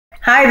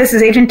Hi, this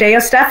is Agent Deo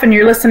Steph, and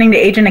you're listening to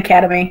Agent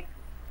Academy.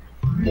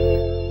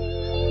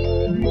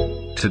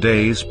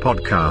 Today's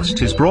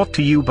podcast is brought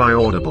to you by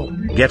Audible.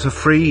 Get a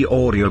free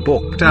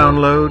audiobook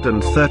download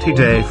and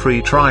 30-day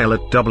free trial at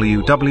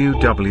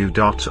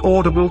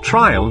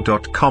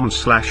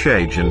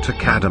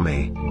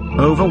www.audibletrial.com/agentacademy.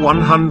 Over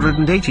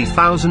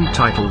 180,000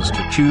 titles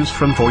to choose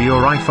from for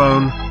your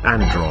iPhone,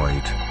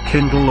 Android,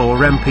 Kindle or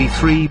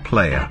MP3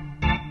 player.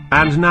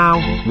 And now,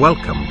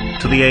 welcome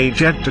to the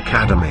Agent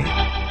Academy.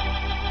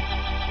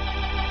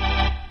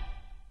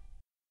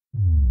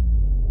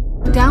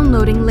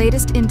 Downloading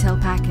latest intel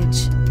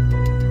package.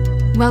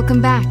 Welcome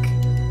back.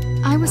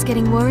 I was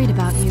getting worried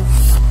about you.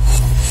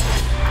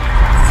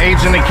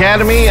 Agent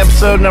Academy,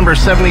 episode number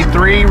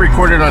 73,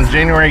 recorded on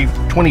January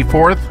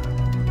 24th,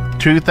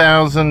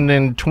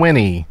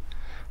 2020.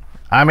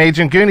 I'm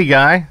Agent Goonie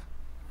Guy.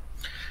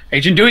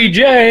 Agent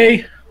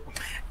DeweyJ.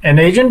 And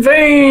Agent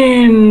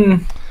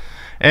Vane.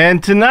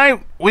 And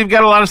tonight, we've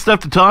got a lot of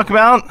stuff to talk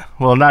about.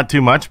 Well, not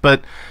too much,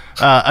 but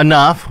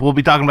enough. We'll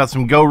be talking about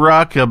some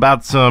Go-Ruck,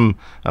 about some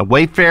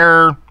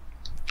Wayfare,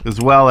 as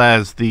well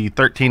as the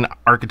 13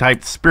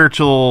 Archetype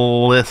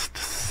Spiritualist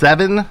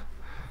 7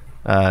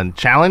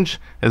 challenge,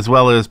 as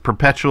well as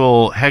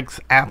Perpetual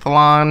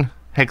Hexathlon,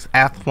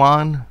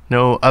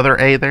 no other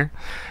A there.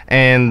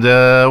 And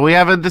we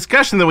have a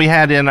discussion that we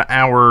had in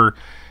our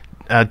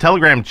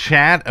Telegram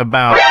chat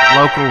about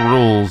local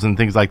rules and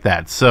things like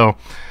that. So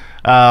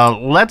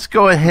let's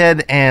go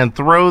ahead and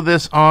throw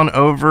this on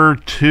over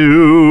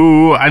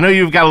to... I know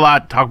you've got a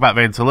lot to talk about,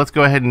 Vane, so let's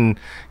go ahead and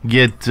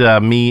get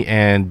me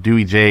and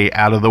DeweyJ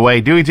out of the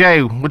way.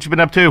 DeweyJ, what you been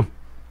up to?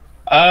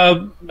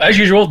 As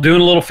usual,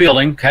 doing a little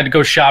fielding. Had to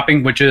go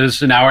shopping, which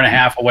is an hour and a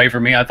half away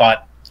from me. I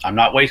thought, I'm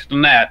not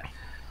wasting that.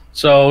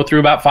 So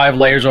threw about 5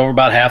 layers over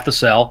about half the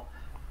cell.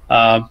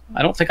 I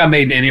don't think I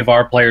made any of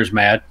our players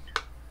mad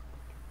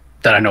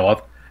that I know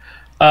of.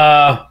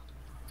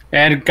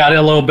 And got a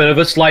little bit of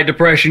a slight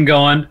depression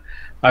going.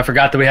 I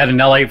forgot that we had an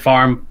L8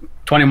 farm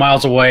 20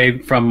 miles away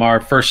from our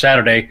first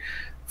Saturday.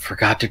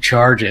 Forgot to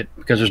charge it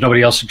because there's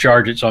nobody else to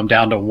charge it, so I'm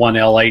down to 1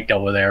 L8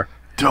 over there.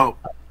 Dope.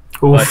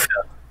 But,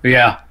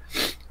 yeah,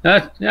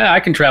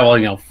 I can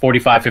travel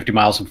 45, 50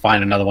 miles and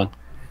find another one.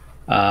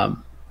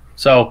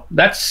 So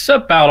that's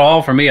about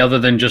all for me, other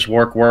than just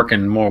work,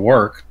 and more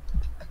work.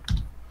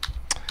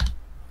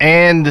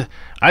 And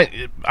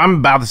I'm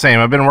about the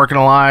same. I've been working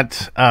a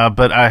lot,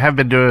 but I have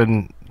been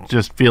doing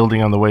just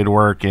fielding on the way to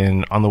work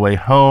and on the way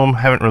home.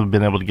 Haven't really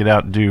been able to get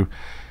out and do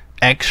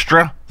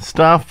extra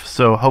stuff.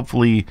 So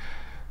hopefully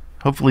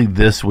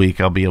this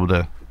week I'll be able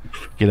to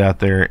get out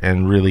there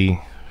and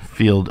really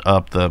field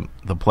up the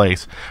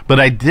place. But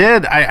I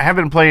have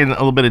been playing a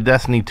little bit of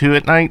Destiny 2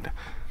 at night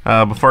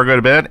before I go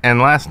to bed. And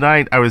last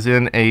night I was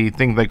in a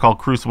thing they call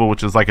Crucible,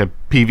 which is like a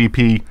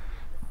PvP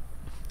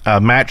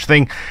match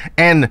thing.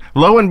 And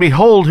lo and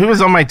behold, who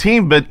was on my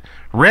team but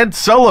Red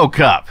Solo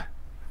Cup?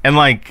 And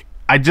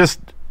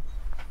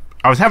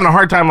I was having a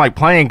hard time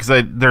playing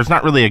because there's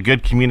not really a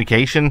good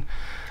communication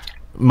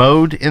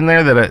mode in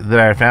there that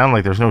I found.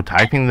 There's no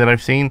typing that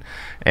I've seen,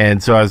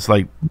 and so I was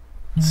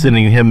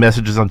sending him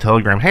messages on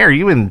Telegram. Hey, are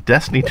you in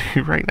Destiny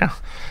 2 right now?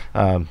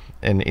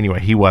 And anyway,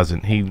 he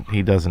wasn't.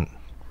 He doesn't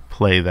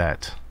play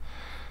that.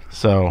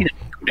 So He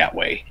doesn't go that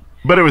way.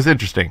 But it was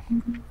interesting.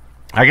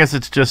 I guess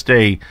it's just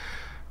a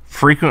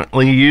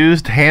frequently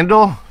used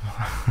handle.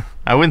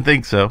 I wouldn't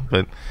think so,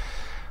 but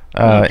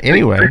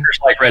anyway. Drinkers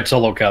like Red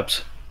Solo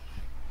Cups.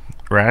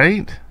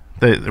 Right?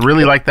 They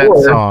really like that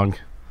song.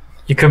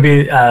 You could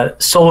be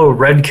Solo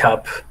Red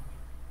Cup,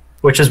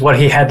 which is what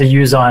he had to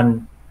use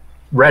on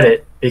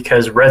Reddit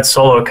because Red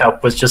Solo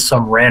Cup was just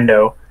some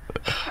rando.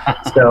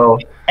 So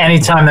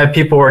anytime that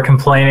people were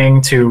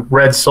complaining to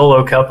Red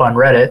Solo Cup on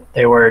Reddit,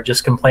 they were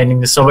just complaining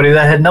to somebody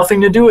that had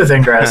nothing to do with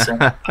Ingress. And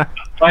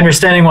my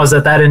understanding was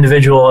that that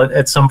individual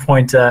at some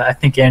point, I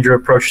think Andrew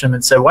approached him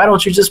and said, why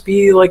don't you just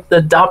be like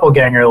the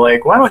doppelganger?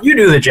 Why don't you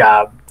do the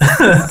job?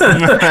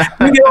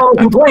 You get all the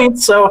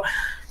complaints, so...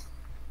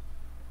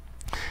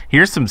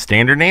 Here's some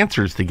standard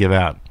answers to give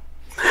out.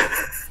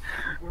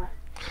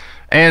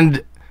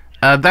 And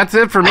that's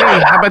it for me.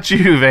 How about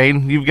you,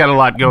 Vane? You've got a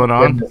lot going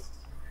on.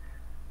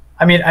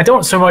 I mean, I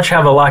don't so much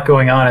have a lot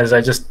going on as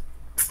I just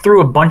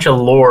threw a bunch of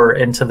lore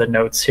into the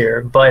notes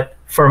here. But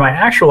for my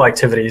actual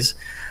activities,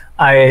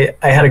 I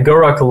had a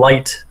Go-Ruck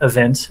Light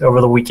event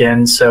over the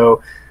weekend.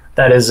 So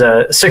that is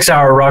a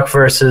 6-hour ruck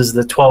versus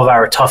the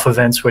 12-hour tough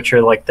events, which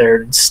are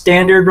their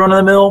standard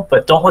run-of-the-mill.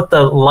 But don't let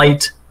the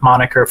light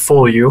moniker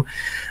fool you.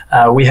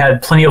 We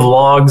had plenty of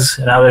logs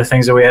and other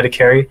things that we had to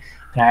carry.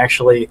 And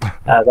actually,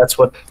 that's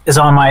what is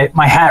on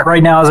my hat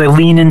right now as I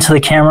lean into the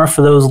camera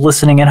for those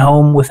listening at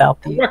home without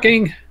the...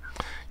 Rucking.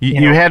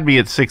 You had me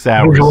at 6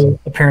 hours.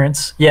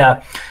 Appearance.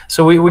 Yeah.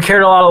 So we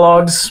carried a lot of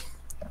logs,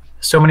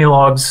 so many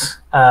logs,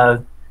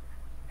 and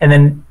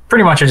then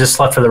pretty much I just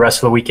slept for the rest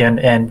of the weekend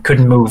and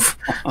couldn't move.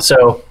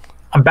 So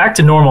I'm back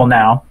to normal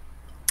now.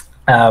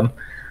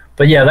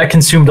 But yeah, that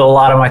consumed a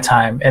lot of my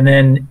time. And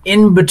then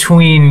in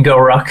between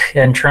Go-Ruck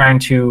and trying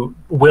to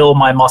will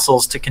my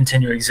muscles to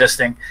continue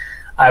existing,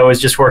 I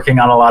was just working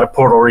on a lot of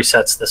portal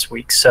resets this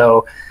week.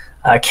 So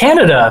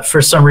Canada,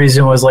 for some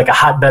reason, was like a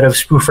hotbed of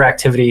spoofer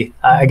activity.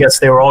 I guess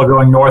they were all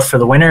going north for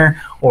the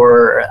winter,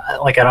 or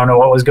like I don't know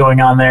what was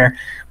going on there,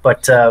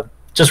 but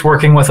just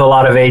working with a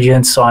lot of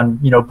agents on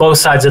both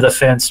sides of the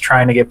fence,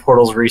 trying to get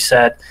portals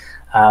reset.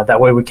 That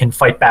way we can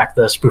fight back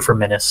the spoofer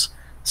menace.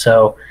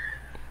 So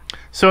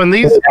in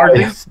these, are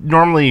these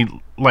normally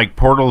like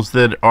portals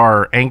that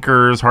are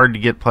anchors, hard to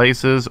get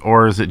places,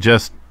 or is it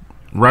just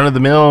run of the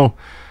mill,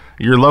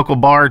 your local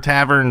bar,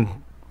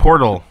 tavern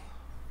portal?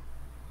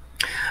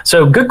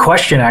 So good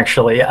question,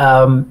 actually.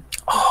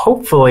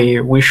 Hopefully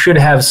we should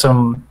have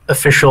some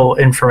official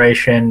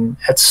information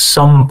at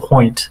some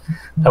point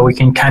that we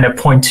can kind of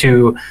point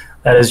to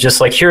that is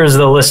just like, here's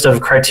the list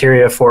of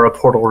criteria for a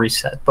portal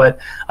reset. But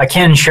I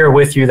can share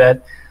with you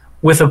that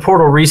with a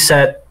portal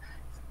reset,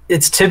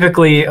 it's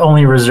typically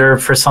only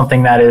reserved for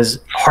something that is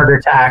harder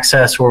to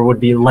access or would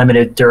be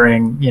limited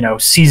during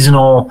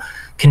seasonal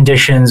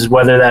conditions,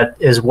 whether that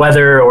is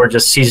weather or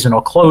just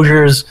seasonal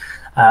closures.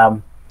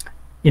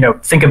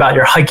 Think about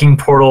your hiking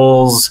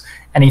portals,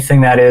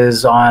 anything that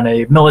is on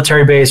a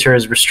military base or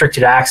is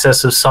restricted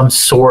access of some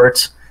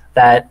sort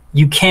that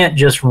you can't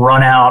just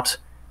run out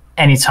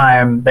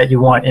anytime that you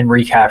want and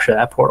recapture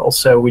that portal.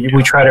 So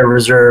we try to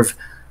reserve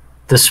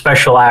the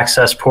special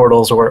access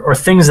portals or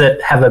things that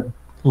have a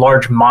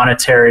large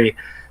monetary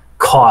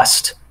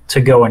cost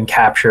to go and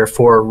capture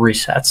for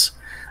resets.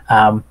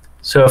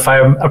 So if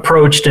I'm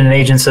approached and an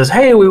agent says,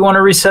 hey, we want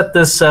to reset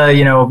this,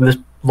 this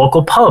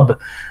local pub,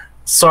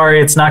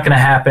 sorry, it's not going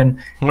to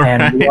happen.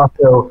 Right. And we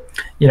also,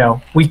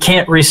 we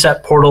can't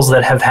reset portals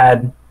that have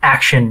had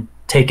action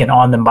taken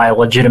on them by a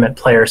legitimate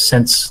player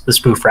since the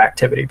spoofer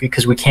activity,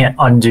 because we can't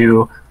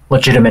undo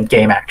legitimate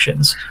game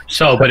actions.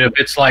 So, but if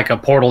it's like a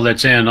portal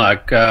that's in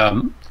like,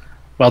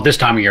 this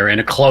time of year in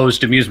a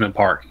closed amusement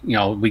park,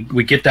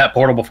 we get that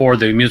portal before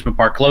the amusement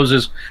park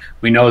closes.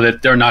 We know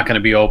that they're not going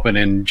to be open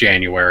in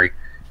January,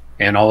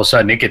 and all of a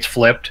sudden it gets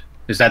flipped.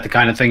 Is that the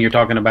kind of thing you're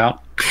talking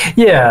about?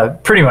 Yeah,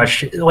 pretty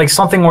much. Like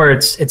something where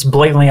it's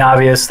blatantly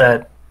obvious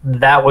that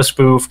was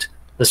spoofed,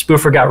 the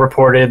spoofer got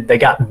reported, they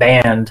got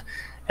banned,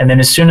 and then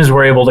as soon as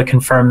we're able to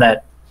confirm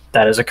that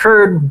has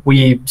occurred,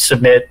 we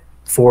submit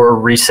for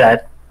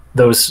reset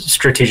those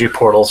strategic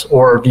portals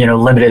or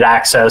limited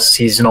access,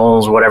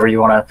 seasonals, whatever you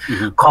want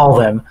to call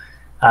them,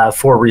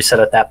 for reset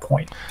at that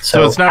point.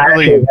 So it's not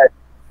really.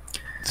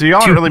 So you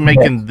aren't really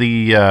making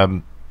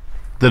the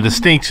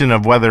distinction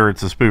of whether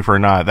it's a spoof or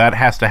not. That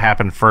has to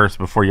happen first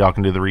before y'all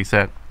can do the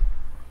reset?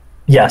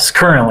 Yes,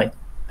 currently.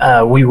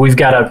 We've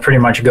got to pretty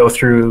much go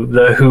through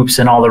the hoops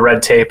and all the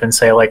red tape and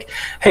say, like,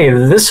 hey,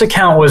 this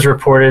account was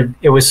reported.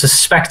 It was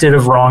suspected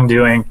of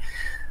wrongdoing.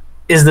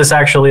 Is this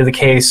actually the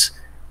case?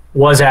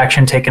 Was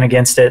action taken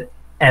against it?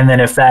 And then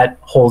if that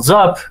holds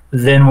up,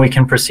 then we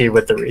can proceed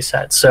with the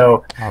reset.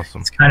 So awesome.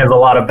 It's kind of a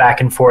lot of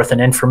back and forth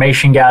and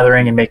information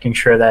gathering and making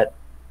sure that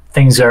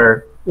things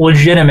are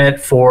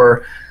legitimate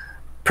for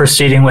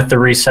proceeding with the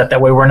reset. That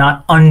way we're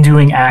not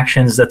undoing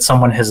actions that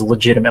someone has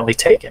legitimately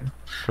taken.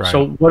 Right.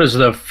 So what is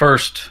the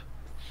first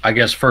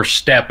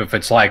step if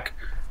it's like,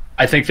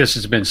 I think this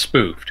has been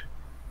spoofed?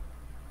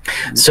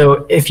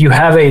 So if you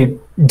have a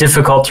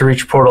difficult to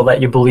reach portal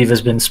that you believe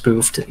has been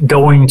spoofed,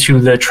 going to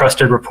the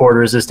trusted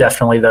reporters is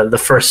definitely the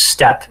first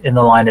step in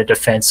the line of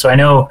defense. So I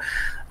know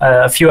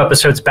a few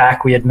episodes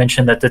back we had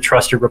mentioned that the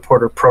trusted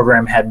reporter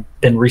program had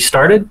been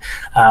restarted.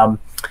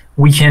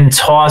 We can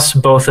toss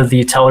both of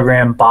the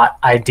Telegram bot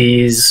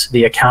IDs,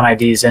 the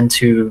account IDs,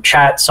 into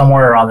chat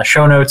somewhere on the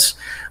show notes.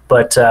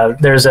 But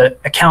there's an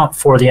account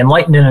for the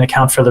Enlightened and an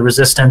account for the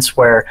Resistance,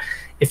 where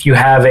if you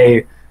have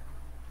a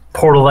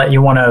portal that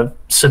you want to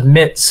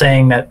submit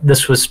saying that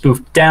this was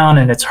spoofed down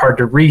and it's hard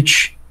to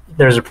reach,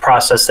 there's a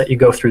process that you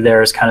go through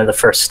there as kind of the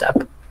first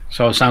step.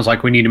 So it sounds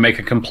like we need to make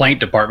a complaint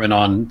department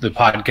on the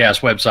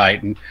podcast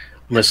website and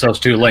list those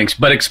two links.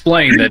 But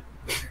explain that,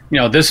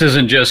 this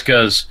isn't just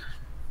because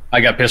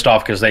I got pissed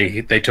off because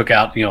they took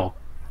out,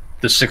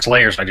 the 6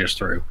 layers I just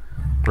threw.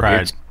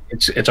 Right.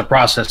 It's a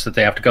process that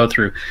they have to go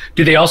through.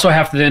 Do they also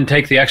have to then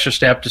take the extra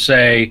step to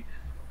say,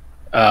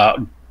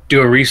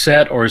 do a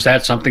reset, or is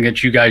that something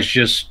that you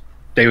guys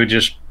they would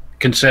just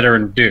consider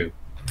and do?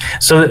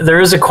 So there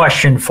is a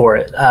question for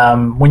it.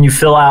 When you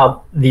fill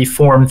out the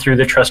form through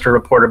the Trusted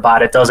Reporter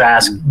bot, it does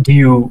ask, do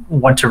you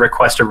want to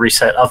request a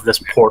reset of this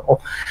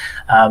portal?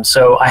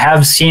 So I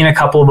have seen a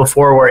couple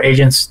before where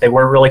agents, they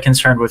weren't really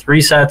concerned with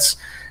resets.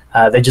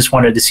 They just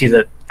wanted to see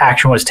that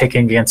action was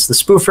taken against the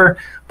spoofer,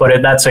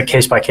 but that's a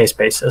case-by-case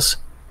basis.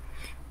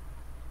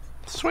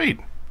 Sweet.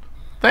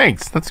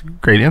 Thanks. That's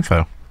great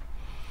info.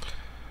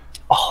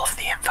 All of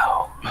the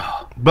info.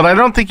 But I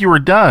don't think you were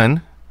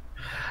done.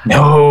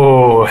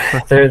 No.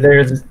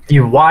 There's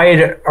the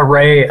wide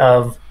array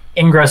of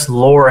Ingress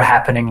lore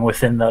happening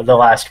within the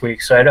last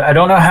week. So I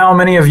don't know how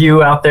many of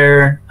you out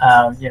there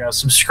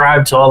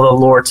subscribe to all the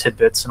lore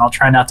tidbits, and I'll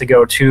try not to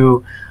go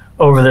too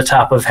over the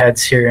top of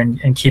heads here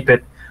and keep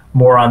it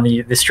more on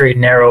the straight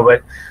and narrow.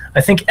 But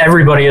I think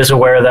everybody is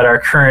aware that our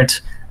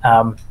current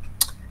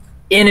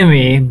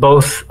enemy,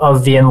 both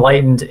of the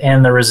Enlightened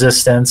and the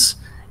Resistance,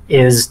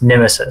 is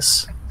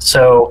Nemesis.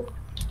 So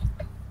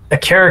a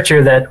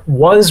character that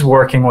was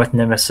working with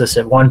Nemesis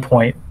at one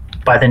point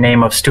by the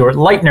name of Stuart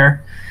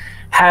Leitner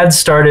had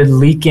started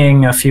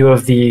leaking a few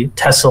of the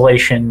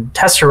Tessellation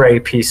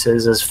Tesserae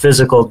pieces as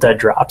physical dead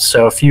drops.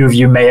 So a few of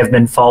you may have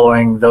been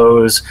following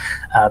those.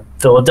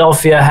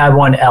 Philadelphia had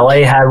one,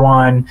 LA had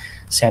one,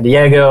 San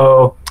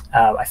Diego,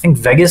 I think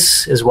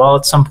Vegas as well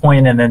at some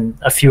point, and then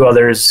a few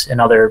others in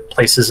other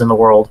places in the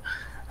world.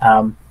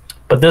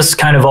 But this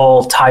kind of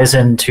all ties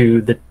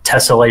into the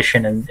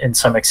tessellation in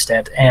some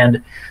extent.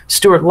 And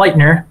Stuart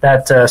Leitner,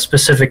 that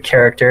specific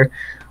character,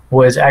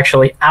 was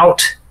actually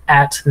out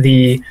at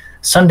the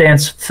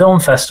Sundance Film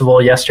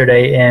Festival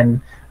yesterday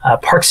in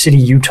Park City,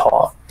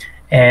 Utah.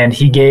 And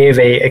he gave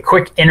a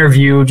quick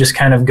interview, just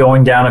kind of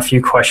going down a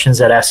few questions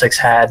that Essex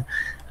had.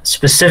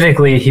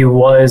 Specifically, he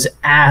was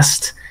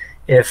asked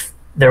if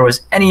there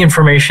was any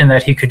information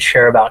that he could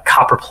share about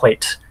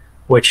copperplate,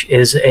 which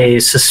is a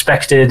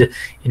suspected,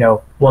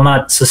 well,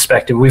 not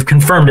suspected, we've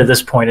confirmed at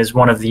this point is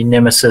one of the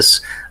Nemesis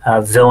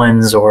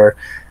villains, or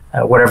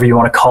whatever you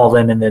want to call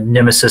them, in the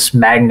Nemesis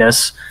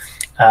Magnus.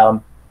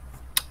 And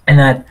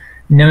that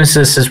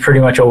Nemesis is pretty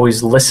much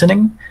always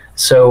listening.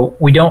 So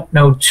we don't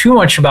know too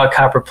much about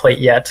copperplate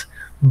yet,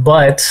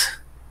 but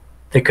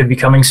they could be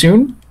coming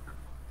soon,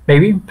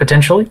 maybe,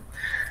 potentially.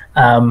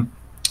 And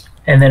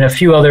then a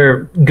few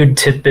other good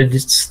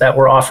tidbits that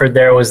were offered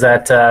there was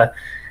that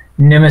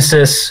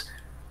Nemesis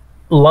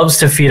loves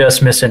to feed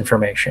us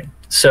misinformation.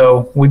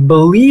 So we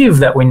believe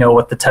that we know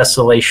what the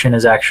tessellation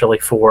is actually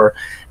for,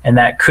 and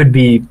that could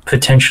be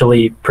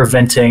potentially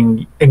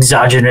preventing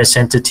exogenous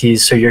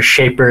entities, so your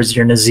shapers,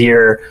 your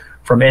Nazir,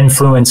 from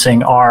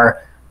influencing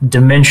our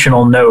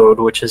dimensional node,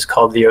 which is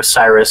called the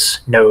Osiris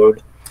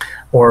node.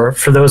 Or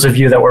for those of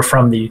you that were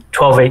from the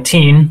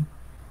 1218,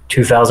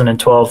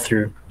 2012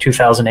 through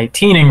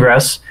 2018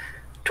 Ingress,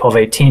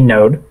 1218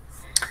 node.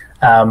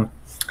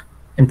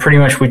 And pretty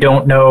much we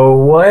don't know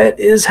what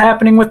is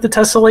happening with the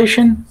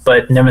tessellation,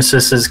 but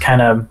Nemesis is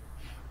kind of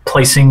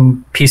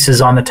placing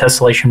pieces on the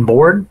tessellation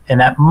board,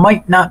 and that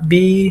might not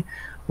be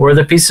where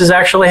the pieces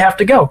actually have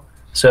to go.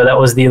 So that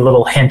was the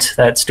little hint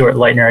that Stuart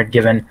Leitner had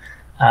given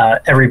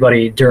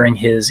everybody during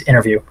his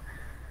interview.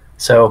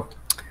 So,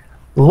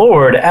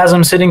 Lord, as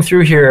I'm sitting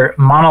through here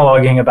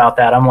monologuing about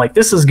that, I'm like,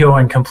 this is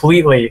going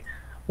completely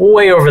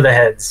way over the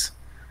heads.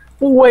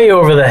 Way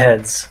over the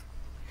heads.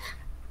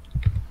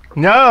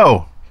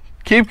 No!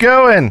 Keep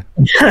going.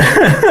 Let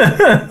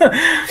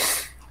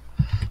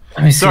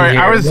me see. Sorry, here.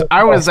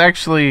 I was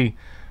actually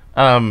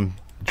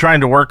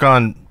trying to work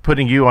on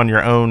putting you on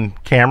your own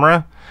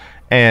camera,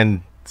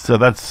 and so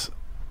that's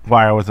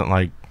why I wasn't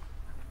like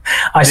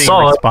I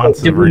saw it.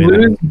 Did we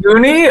lose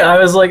Goonie? I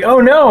was like, oh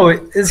no,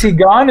 is he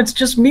gone? It's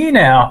just me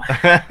now.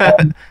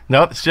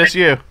 No, it's just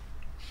you.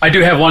 I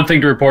do have one thing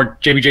to report.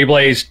 JBJ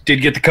Blaze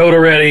did get the code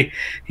already.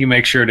 He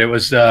makes sure that it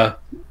was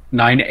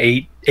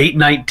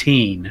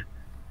 819.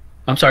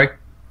 I'm sorry,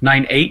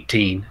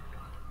 9:18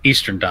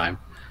 Eastern time.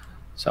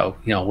 So,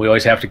 we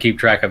always have to keep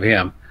track of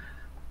him.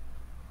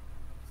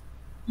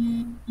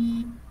 I'm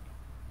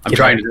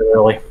trying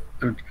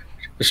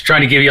just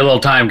trying to give you a little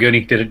time,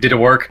 Goonie. Did it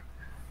work?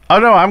 Oh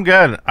no, I'm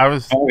good. I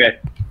was okay.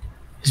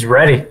 He's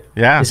ready.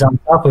 Yeah. He's on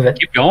top of it.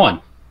 Keep going.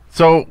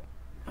 So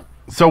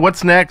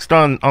what's next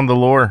on the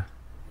lore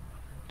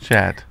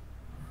chat?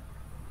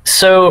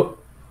 So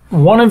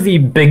one of the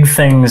big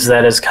things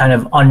that is kind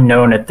of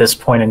unknown at this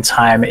point in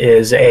time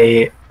is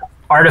a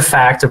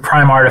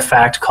prime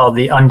artifact called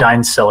the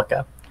Undyne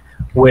Silica,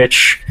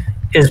 which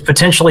is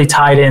potentially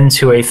tied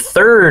into a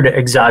third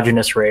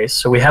exogenous race.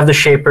 So we have the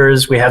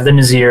Shapers, we have the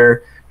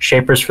Nazir,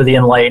 Shapers for the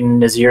Enlightened,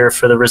 Nazir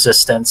for the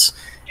Resistance,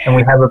 and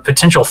we have a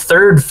potential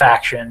third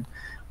faction,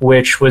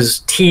 which was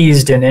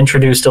teased and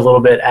introduced a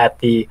little bit at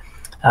the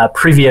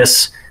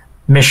previous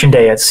Mission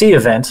Day at Sea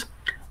event,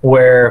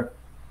 where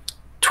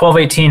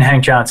 1218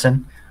 Hank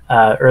Johnson,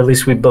 or at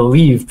least we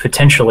believe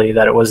potentially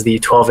that it was the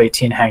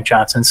 1218 Hank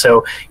Johnson.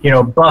 So,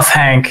 buff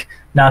Hank,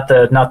 not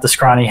the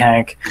scrawny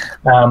Hank,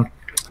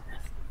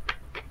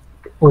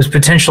 was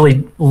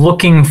potentially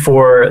looking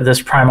for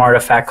this prime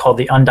artifact called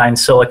the Undyne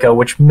Silica,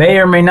 which may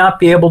or may not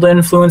be able to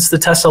influence the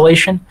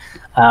tessellation,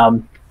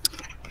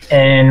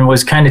 and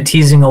was kind of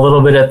teasing a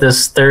little bit at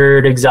this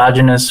third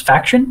exogenous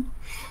faction.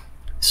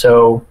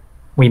 So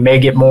we may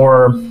get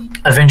more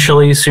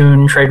eventually,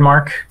 soon,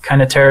 trademark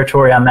kind of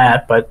territory on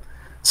that, but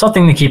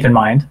something to keep in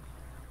mind.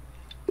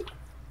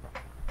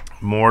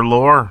 More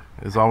lore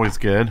is always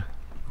good.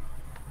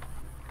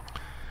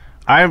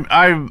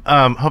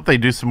 I hope they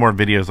do some more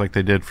videos like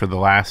they did for the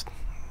last,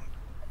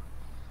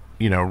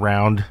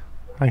 round,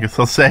 I guess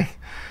I'll say.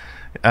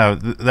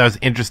 That was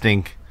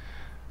interesting,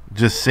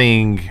 just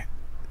seeing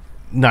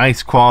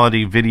nice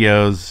quality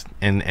videos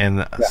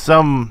and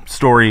some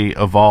story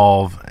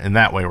evolve in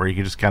that way, where you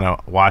can just kind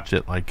of watch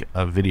it like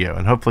a video,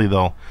 and hopefully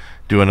they'll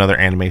do another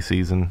anime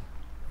season.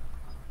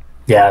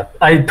 Yeah,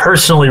 I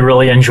personally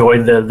really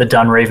enjoyed the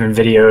Dunraven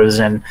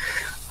videos, and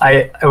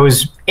I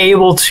was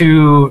able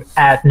to,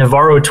 at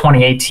Navarro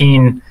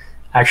 2018,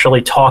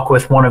 actually talk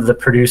with one of the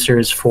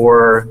producers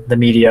for the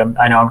media.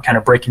 I know I'm kind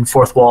of breaking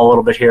fourth wall a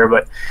little bit here,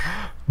 but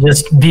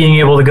just being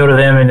able to go to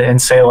them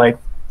and say, like,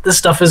 this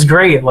stuff is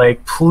great,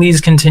 like, please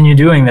continue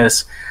doing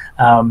this.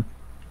 And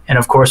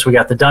of course, we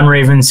got the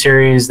Dunraven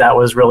series. That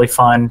was really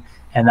fun,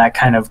 and that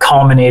kind of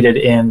culminated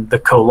in the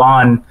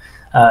Colan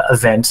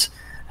event.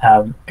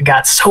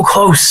 Got so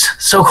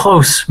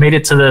close, made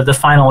it to the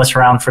finalist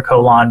round for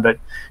Colan, but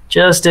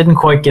just didn't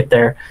quite get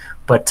there.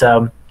 But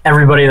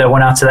everybody that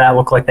went out to that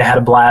looked like they had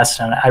a blast,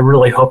 and I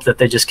really hope that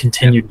they just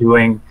continue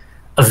doing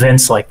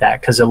events like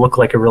that, because it looked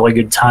like a really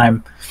good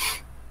time.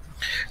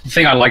 The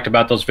thing I liked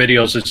about those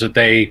videos is that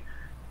they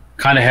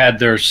kind of had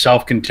their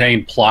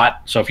self-contained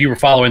plot. So if you were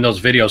following those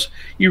videos,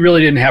 you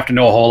really didn't have to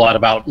know a whole lot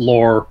about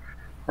lore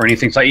or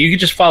anything like that. You could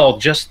just follow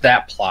just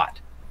that plot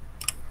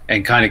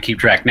and kind of keep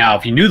track. Now,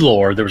 if you knew the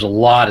lore, there was a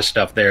lot of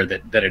stuff there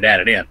that it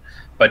added in.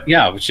 But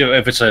yeah,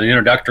 if it's an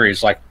introductory,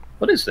 it's like,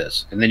 what is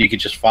this? And then you could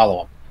just follow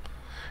them.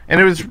 And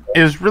it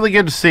was really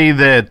good to see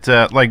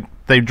that like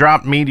they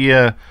dropped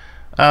media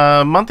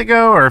a month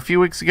ago or a few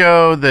weeks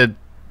ago that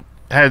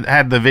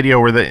had the video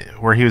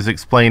where he was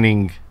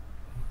explaining,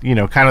 you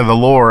know, kind of the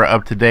lore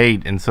up to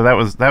date, and so that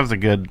was a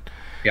good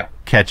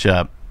catch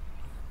up.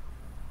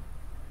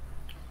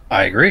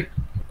 I agree.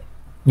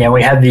 Yeah,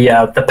 we had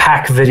the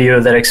pack video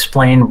that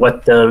explained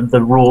what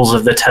the rules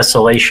of the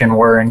tessellation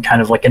were in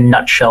kind of like a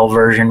nutshell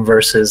version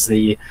versus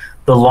the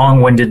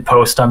long-winded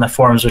post on the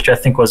forums, which I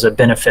think was a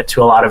benefit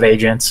to a lot of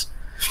agents.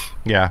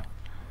 Yeah.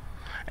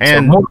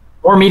 And so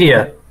more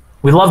media.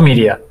 We love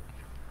media.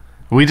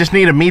 We just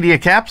need a media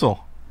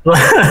capsule.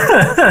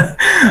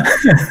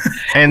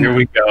 And here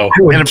we go.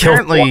 And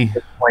apparently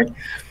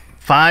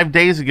 5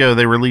 days ago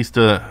they released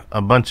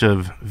a bunch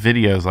of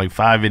videos, like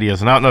 5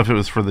 videos, and I don't know if it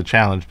was for the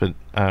challenge, but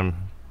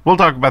we'll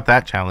talk about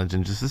that challenge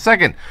in just a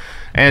second.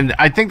 And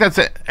I think that's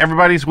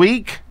everybody's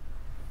week.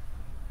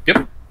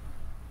 Yep.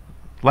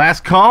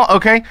 Last call.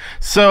 Okay,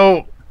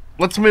 so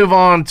let's move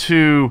on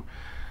to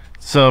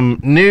some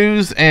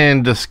news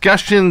and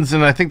discussions,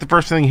 and I think the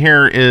first thing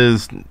here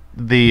is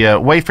the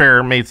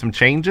Wayfare made some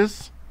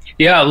changes.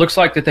 Yeah, it looks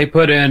like that they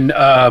put in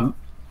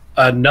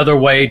another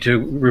way to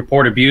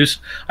report abuse.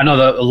 I know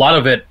that a lot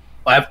of it,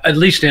 at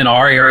least in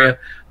our area,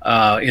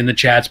 in the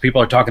chats,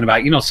 people are talking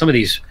about, you know, some of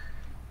these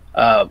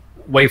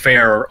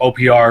Wayfare or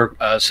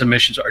OPR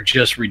submissions are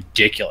just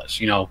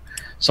ridiculous. You know,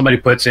 somebody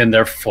puts in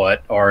their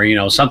foot or, you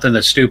know, something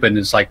that's stupid, and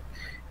it's like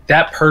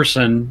that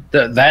person,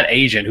 that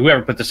agent,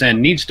 whoever put this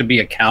in, needs to be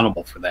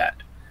accountable for that.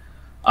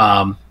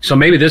 So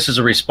maybe this is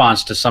a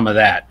response to some of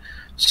that.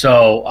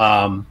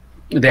 So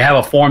they have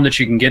a form that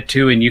you can get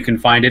to, and you can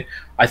find it.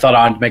 I thought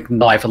I'd make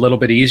life a little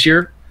bit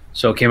easier,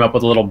 so it came up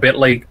with a little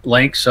bit.ly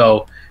link.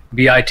 So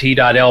bit.ly/OPR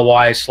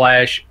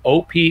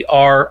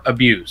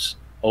abuse,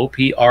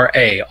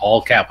 OPRA,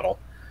 all capital,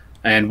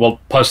 and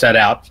we'll post that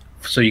out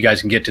so you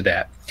guys can get to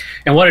that.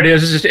 And what it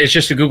is it's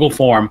just a Google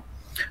form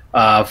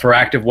for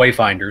active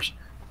wayfinders.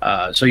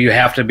 So you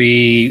have to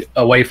be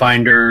a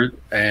wayfinder,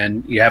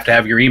 and you have to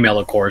have your email,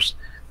 of course,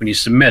 when you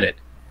submit it.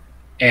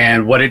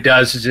 And what it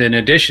does is, in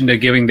addition to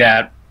giving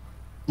that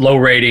low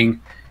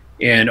rating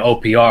in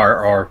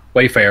OPR or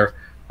Wayfare,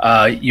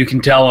 you can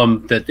tell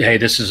them that, hey,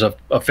 this is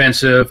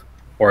offensive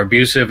or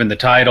abusive in the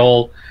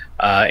title,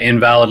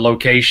 invalid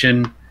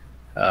location,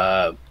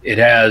 it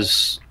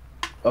has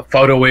a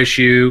photo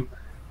issue,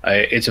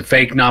 it's a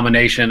fake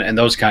nomination, and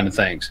those kind of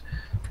things.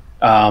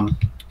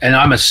 And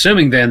I'm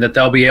assuming then that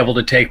they'll be able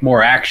to take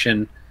more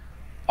action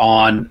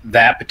on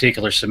that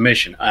particular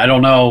submission. I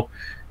don't know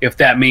if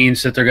that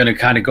means that they're going to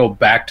kind of go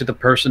back to the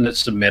person that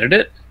submitted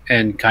it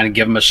and kind of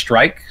give them a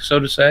strike, so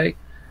to say.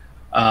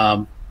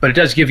 But it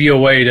does give you a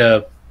way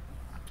to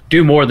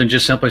do more than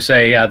just simply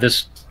say, yeah,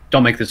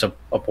 don't make this a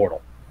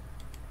portal.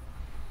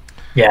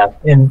 Yeah,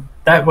 and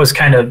that was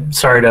kind of,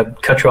 sorry to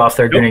cut you off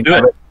there, Dooney,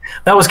 but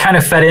that was kind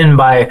of fed in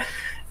by,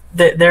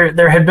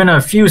 there had been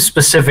a few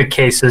specific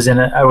cases, and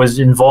I was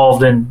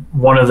involved in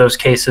one of those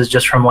cases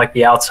just from like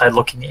the outside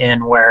looking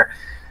in, where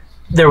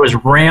there was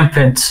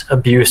rampant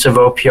abuse of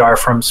OPR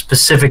from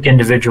specific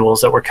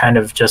individuals that were kind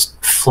of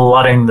just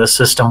flooding the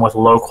system with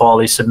low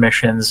quality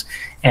submissions.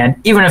 And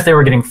even if they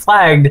were getting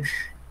flagged,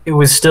 it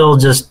was still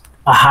just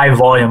a high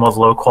volume of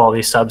low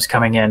quality subs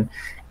coming in.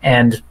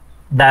 And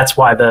that's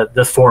why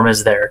the form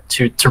is there,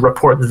 to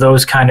report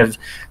those kind of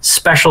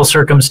special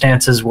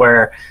circumstances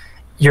where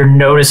you're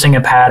noticing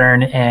a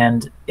pattern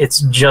and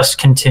it's just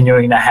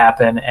continuing to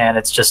happen and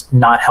it's just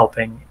not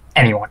helping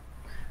anyone.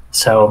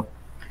 So,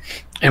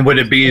 and would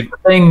it be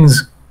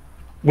things?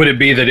 Would it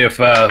be that if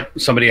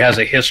somebody has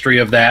a history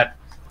of that,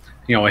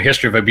 you know, a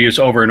history of abuse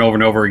over and over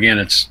and over again,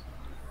 it's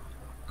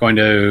going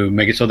to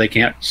make it so they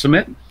can't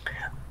submit?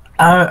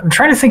 I'm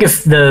trying to think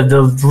if the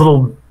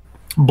little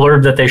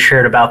blurb that they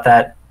shared about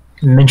that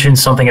mentioned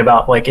something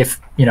about, like, if,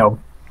 you know,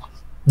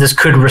 this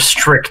could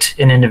restrict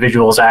an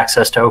individual's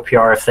access to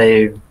OPR if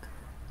they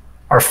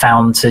are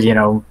found to, you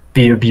know,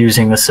 be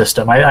abusing the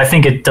system. I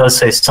think it does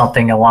say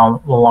something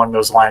along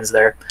those lines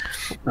there.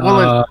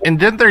 Well, and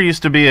didn't there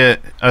used to be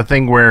a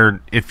thing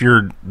where if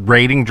your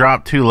rating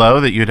dropped too low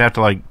that you'd have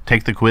to like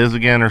take the quiz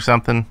again or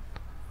something?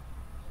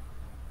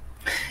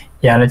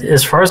 Yeah, and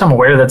as far as I'm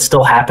aware, that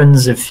still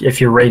happens if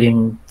your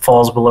rating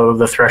falls below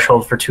the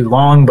threshold for too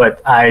long.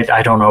 But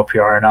I don't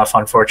OPR enough,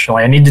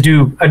 unfortunately. I need to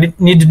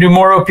do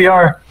more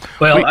OPR.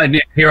 Well,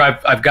 here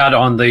I've got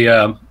on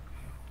the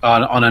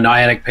on a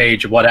Niantic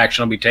page what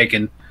action will be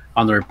taken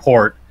on the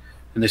report,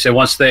 and they say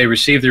once they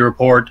receive the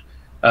report,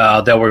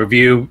 they'll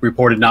review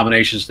reported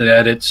nominations and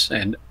edits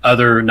and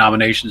other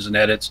nominations and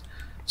edits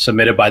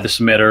submitted by the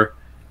submitter.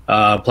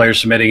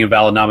 Players submitting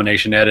invalid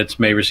nomination edits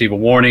may receive a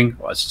warning,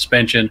 or a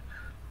suspension,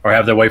 or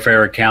have their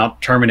Wayfare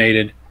account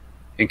terminated.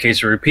 In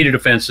case of repeated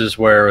offenses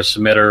where a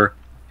submitter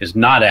is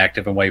not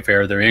active in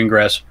Wayfare, their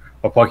Ingress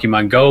or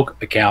Pokemon Go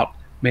account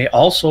may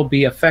also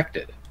be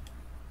affected.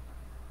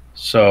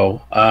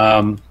 So,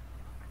 and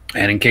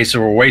in case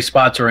there were waste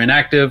spots are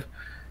inactive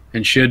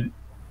and should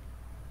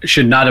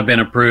not have been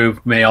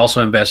approved, may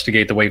also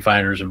investigate the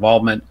Wayfinder's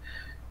involvement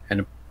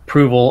and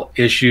approval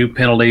issue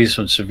penalties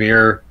on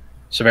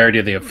severity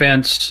of the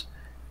offense.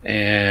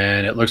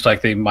 And it looks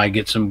like they might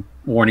get some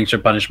warnings or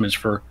punishments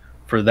for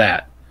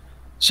that.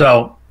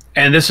 So,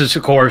 and this is,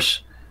 of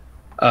course,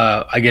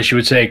 I guess you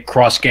would say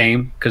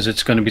cross-game, because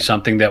it's going to be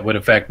something that would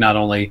affect not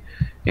only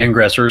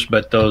ingressors,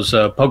 but those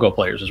Pogo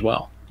players as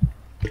well.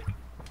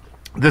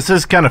 This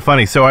is kind of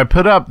funny. So I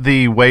put up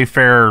the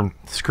Wayfare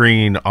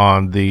screen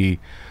on the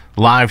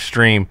live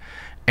stream,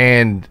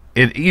 and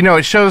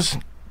it shows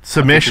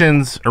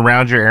submissions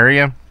around your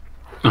area.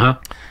 Uh-huh.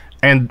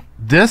 And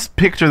this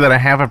picture that I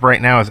have up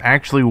right now is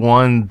actually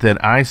one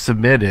that I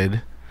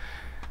submitted.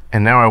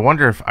 And now I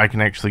wonder if I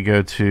can actually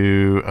go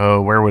to,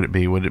 where would it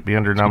be? Would it be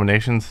under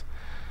nominations?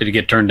 Did it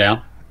get turned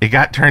down? It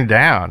got turned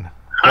down.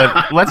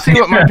 But let's see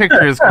what my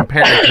picture is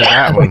compared to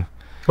that one.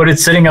 But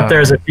it's sitting up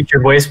there as a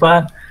featured way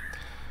spot?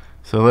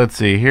 So let's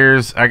see.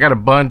 I got a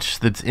bunch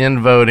that's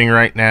in voting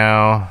right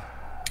now.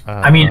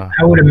 I mean,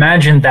 I would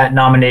imagine that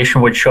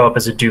nomination would show up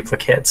as a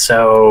duplicate.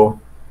 So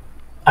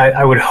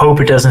I would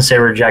hope it doesn't say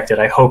rejected.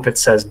 I hope it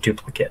says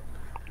duplicate.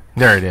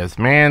 There it is.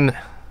 Man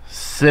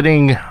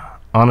sitting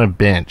on a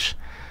bench.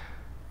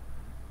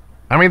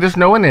 I mean, there's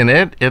no one in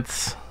it.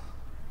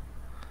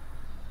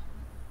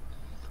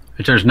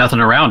 There's nothing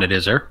around it,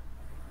 is there?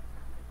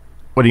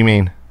 What do you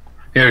mean?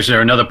 Is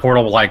there another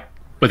portal like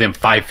within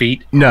 5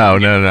 feet? No.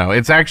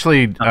 It's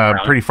actually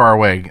pretty far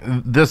away.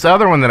 This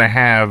other one that I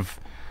have,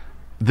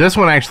 this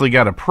one actually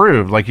got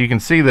approved. Like, you can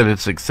see that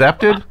it's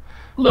accepted,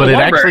 but it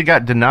actually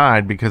got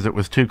denied because it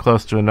was too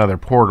close to another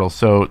portal.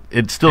 So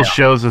it still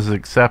shows as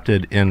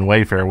accepted in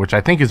Wayfare, which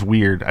I think is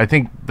weird. I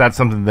think that's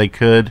something they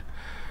could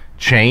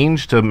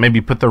change to maybe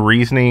put the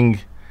reasoning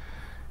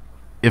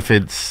if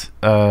it's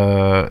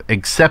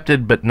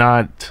accepted but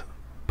not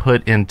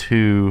put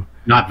into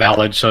not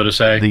valid, so to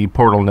say, the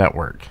portal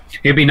network.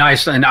 It'd be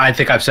nice, and I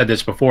think I've said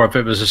this before, if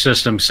it was a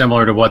system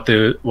similar to what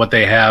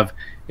they have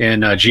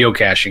in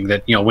geocaching,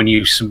 that when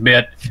you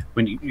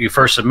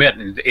first submit,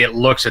 it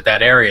looks at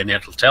that area and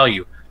it'll tell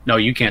you, no,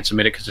 you can't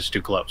submit it because it's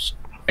too close.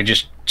 It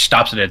just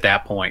stops it at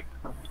that point.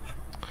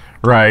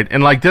 Right,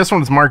 and like this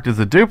one's marked as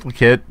a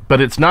duplicate, but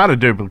it's not a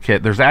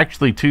duplicate. There's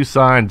actually two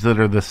signs that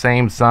are the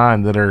same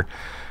sign that are,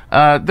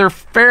 they're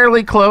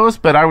fairly close,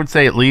 but I would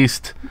say at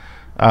least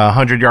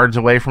 100 yards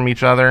away from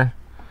each other.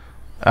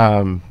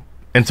 And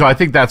so I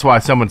think that's why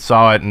someone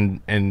saw it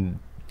and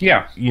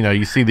yeah,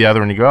 you see the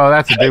other one, you go, oh,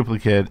 that's a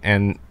duplicate,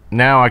 and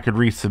now I could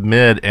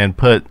resubmit and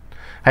put,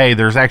 hey,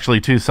 there's actually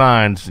two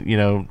signs.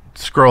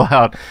 Scroll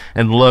out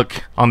and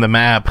look on the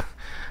map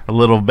a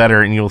little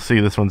better, and you'll see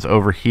this one's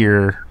over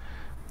here.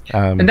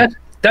 And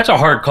that's a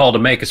hard call to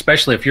make,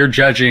 especially if you're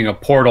judging a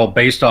portal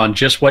based on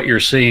just what you're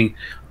seeing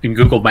in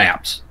Google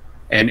Maps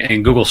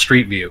and Google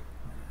Street View.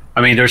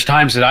 I mean, there's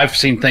times that I've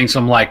seen things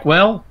I'm like,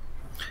 well,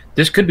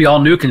 this could be all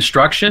new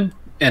construction,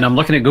 and I'm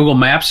looking at Google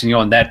Maps, and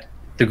and that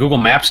the Google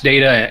Maps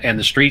data and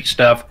the street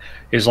stuff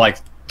is like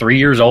 3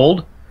 years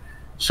old.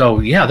 So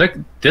yeah,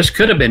 this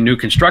could have been new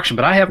construction,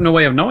 but I have no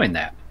way of knowing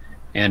that.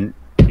 And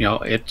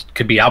it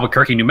could be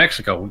Albuquerque, New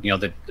Mexico,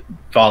 that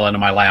fall into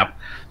my lap.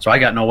 So I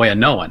got no way of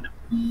knowing.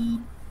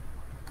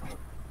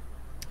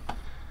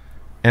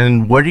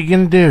 And what are you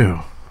gonna do?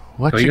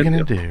 What you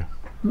gonna do?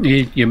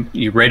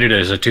 You rate it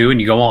as a 2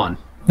 and you go on.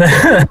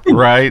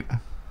 Right.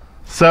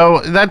 So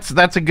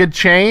that's a good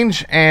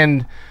change.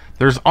 And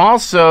there's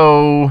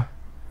also,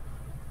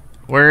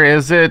 where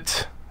is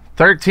it?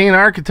 13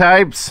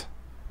 archetypes.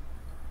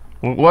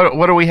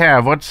 What do we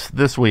have? What's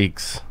this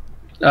week's?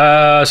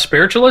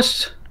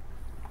 Spiritualist.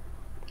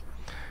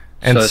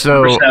 And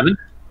so number 7.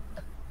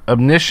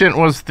 Omniscient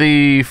was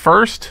the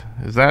first.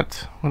 Is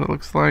that what it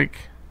looks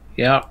like?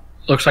 Yeah,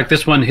 looks like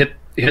this one hit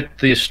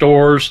the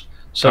stores,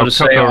 so to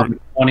say, on the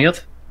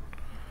 20th.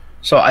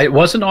 So it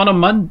wasn't on a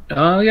Monday.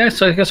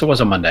 Yes, I guess it was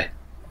a Monday.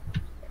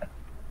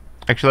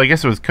 Actually, I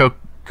guess it was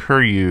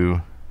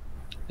Kuryu.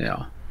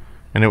 Yeah.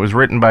 And it was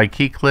written by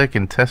KeyClick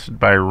and tested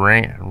by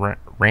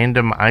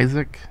Random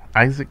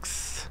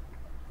Isaacs.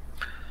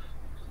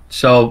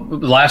 So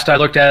last I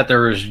looked at it,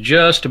 there was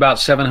just about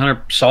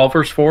 700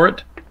 solvers for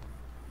it.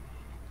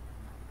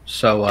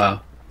 So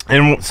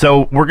And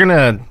so we're going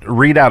to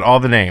read out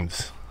all the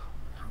names.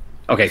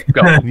 okay,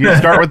 go. You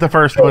start with the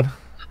first one.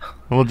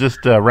 We'll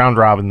just round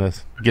robin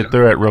this. Get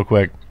through it real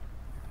quick.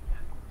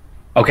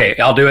 Okay,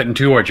 I'll do it in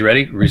 2 words. You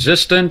ready?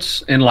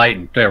 Resistance,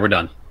 enlightened. There, we're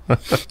done.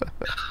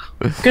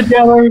 Good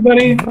job,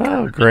 everybody.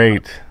 Oh,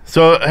 great.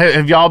 So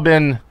have y'all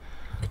been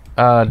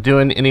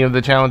doing any of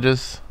the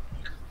challenges?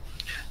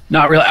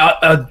 Not really.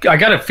 I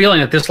got a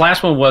feeling that this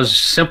last one was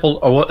simple,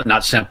 or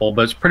not simple,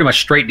 but it's pretty much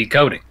straight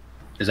decoding.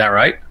 Is that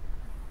right?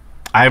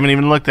 I haven't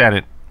even looked at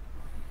it.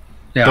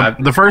 Yeah.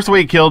 The first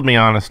week killed me,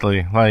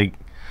 honestly. Like,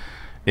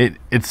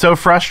 it's so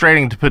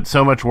frustrating to put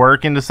so much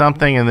work into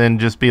something and then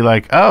just be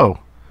like, oh,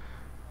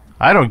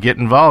 I don't get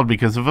involved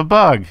because of a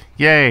bug.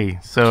 Yay.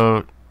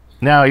 So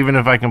now even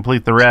if I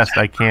complete the rest,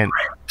 I can't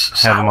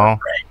have them all.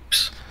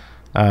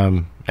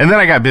 And then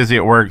I got busy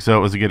at work, so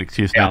it was a good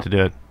excuse not to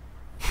do it.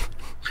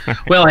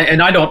 Well,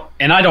 and I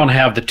don't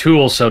have the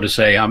tools, so to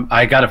say.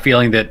 I got a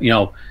feeling that,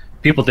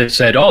 people that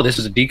said, "Oh, this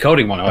is a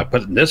decoding one. I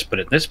put it in this, put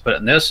it in this, put it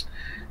in this,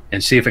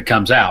 and see if it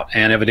comes out."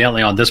 And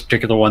evidently, on this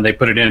particular one, they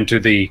put it into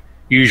the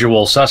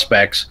usual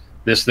suspects.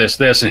 This,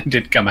 and it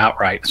didn't come out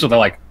right. So they're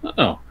like,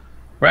 "Oh,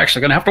 we're actually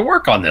going to have to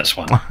work on this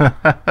one."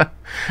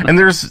 And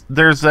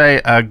there's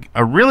a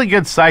really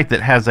good site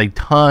that has a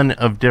ton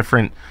of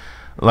different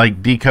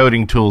like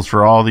decoding tools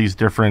for all these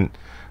different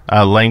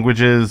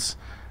languages,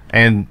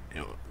 and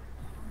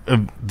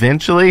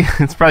eventually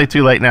it's probably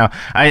too late now.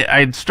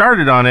 I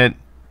started on it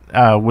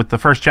with the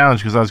first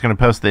challenge because I was going to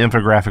post the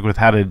infographic with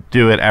how to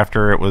do it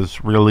after it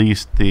was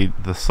released, the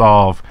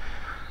solve,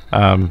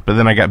 but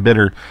then I got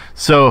bitter.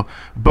 So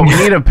but we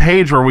need a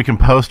page where we can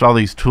post all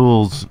these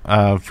tools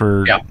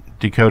for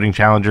decoding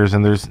challengers,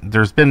 and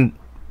there's been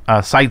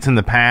sites in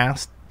the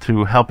past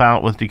to help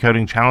out with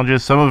decoding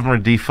challenges. Some of them are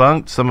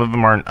defunct, some of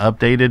them aren't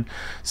updated.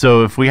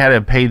 So if we had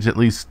a page at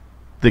least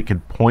that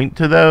could point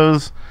to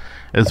those,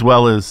 as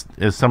well as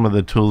some of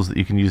the tools that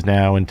you can use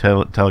now in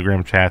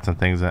Telegram chats and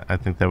things, I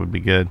think that would be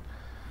good.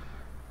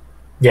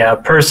 Yeah,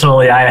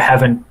 personally, I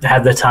haven't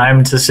had the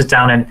time to sit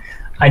down, and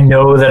I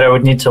know that I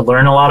would need to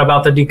learn a lot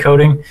about the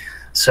decoding.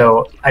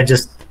 So I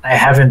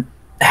haven't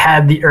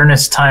had the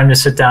earnest time to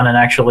sit down and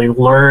actually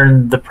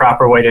learn the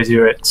proper way to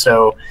do it.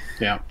 So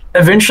yeah.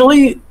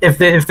 Eventually, if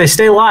they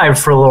stay live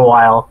for a little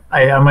while,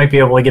 I might be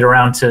able to get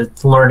around to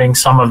learning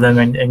some of them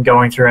and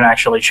going through and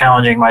actually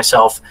challenging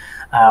myself.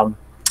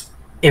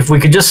 If we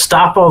could just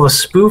stop all the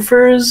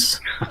spoofers,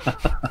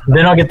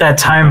 then I'll get that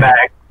time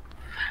back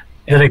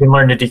that I can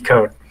learn to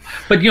decode.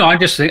 But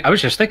I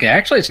was just thinking,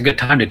 actually, it's a good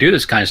time to do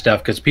this kind of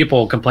stuff because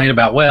people complain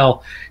about,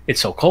 well,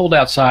 it's so cold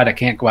outside, I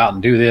can't go out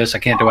and do this, I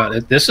can't do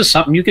it. This is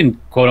something you can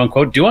quote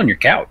unquote do on your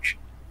couch.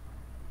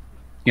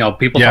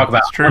 People talk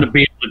about trying to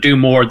be able to do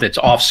more that's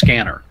off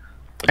scanner.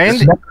 And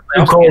too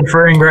cold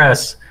for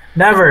Ingress.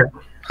 Never.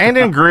 And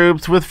in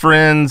groups with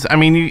friends. I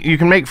mean, you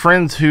can make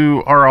friends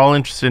who are all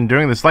interested in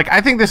doing this. Like, I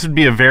think this would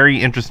be a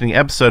very interesting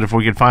episode if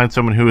we could find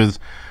someone who is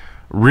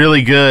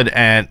really good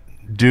at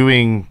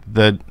doing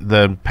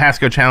the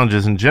Pasco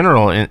challenges in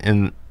general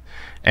and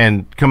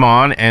come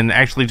on and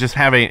actually just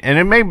have and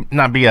it may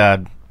not be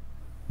a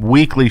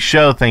weekly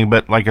show thing,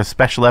 but like a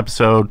special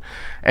episode,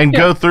 and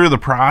go through the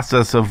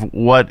process of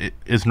what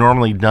is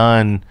normally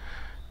done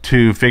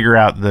to figure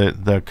out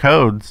the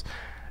codes.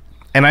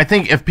 And I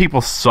think if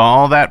people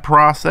saw that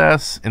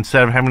process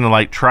instead of having to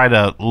like try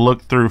to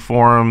look through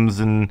forums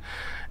and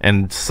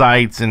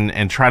sites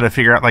and try to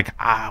figure out like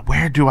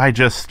where do I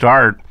just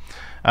start,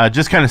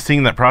 just kind of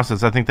seeing that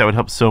process, I think that would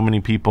help so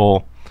many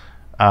people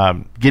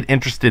get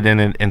interested in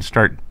it and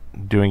start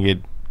doing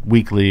it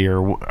weekly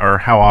or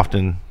how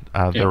often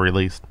they're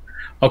released.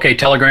 Okay,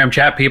 Telegram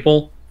chat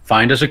people,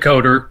 find us a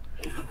coder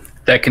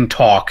that can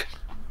talk.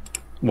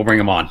 We'll bring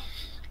them on.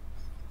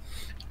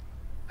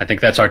 I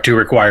think that's our 2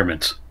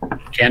 requirements.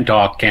 Can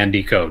talk, can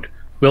decode.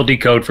 We'll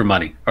decode for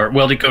money, or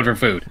we'll decode for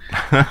food.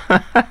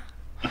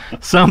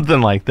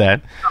 Something like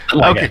that.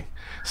 Okay.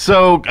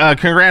 So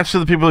congrats to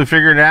the people who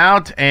figured it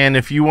out, and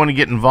if you want to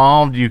get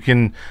involved, you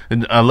can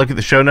look at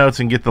the show notes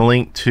and get the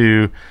link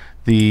to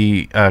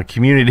the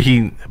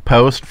community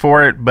post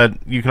for it, but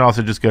you can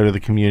also just go to the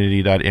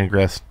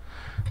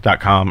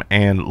community.ingress.com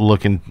and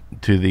look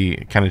into the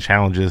kind of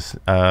challenges,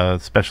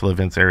 special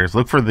events areas.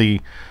 Look for the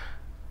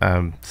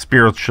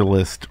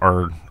Spiritualist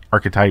or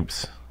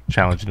Archetypes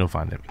challenge and you'll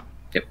find it.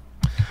 Yep.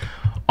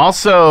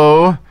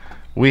 Also,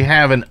 we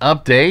have an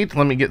update.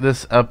 Let me get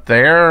this up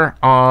there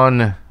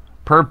on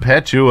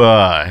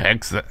Perptua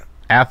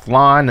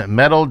Hexathlon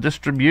medal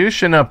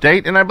distribution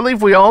update, and I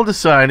believe we all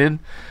decided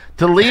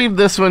to leave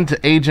this one to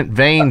Agent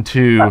Vane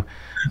to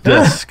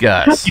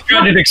discuss. You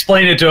tried to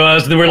explain it to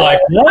us, and we're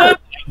like,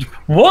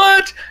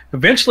 what?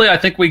 Eventually, I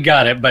think we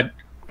got it, but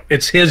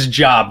it's his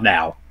job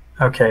now.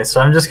 Okay,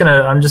 so I'm just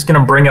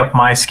gonna bring up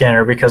my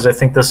scanner because I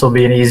think this will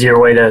be an easier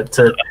way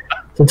to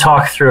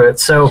talk through it.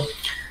 So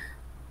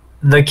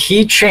the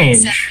key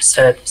change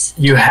that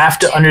you have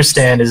to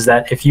understand is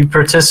that if you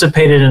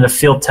participated in a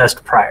field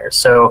test prior,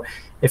 so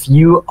if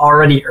you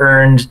already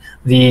earned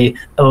the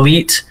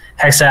elite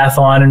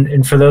hexathlon,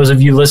 and for those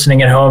of you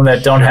listening at home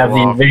that don't have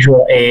the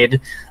visual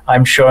aid,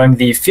 I'm showing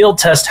the field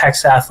test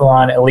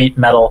hexathlon elite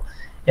medal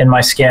in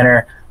my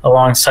scanner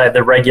alongside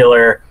the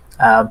regular,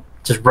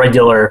 just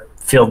regular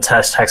field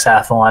test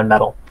hexathlon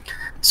medal.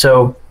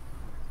 So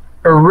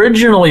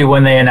originally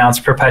when they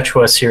announced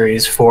Perpetua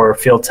series for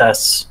field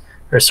tests,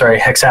 or sorry,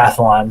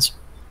 hexathlons,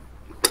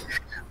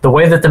 the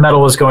way that the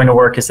medal was going to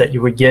work is that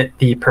you would get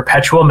the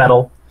Perpetua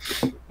medal,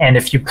 and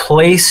if you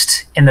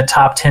placed in the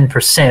top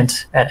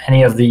 10% at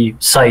any of the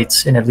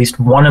sites in at least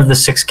one of the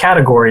 6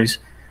 categories,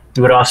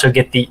 you would also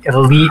get the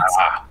elite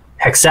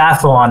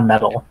hexathlon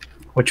medal,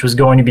 which was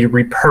going to be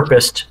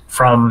repurposed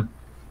from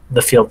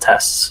the field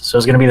tests. So it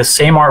was going to be the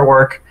same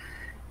artwork.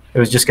 It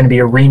was just going to be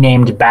a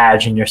renamed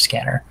badge in your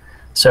scanner.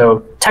 So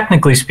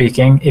technically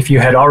speaking, if you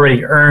had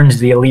already earned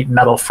the elite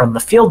medal from the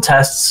field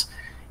tests,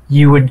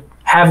 you would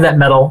have that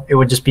medal. It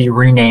would just be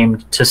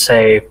renamed to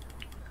say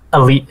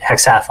elite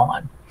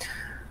hexathlon.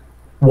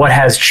 What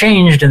has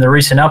changed in the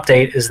recent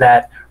update is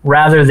that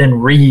rather than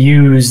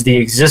reuse the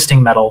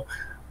existing medal,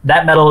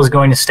 that medal is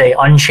going to stay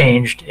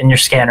unchanged in your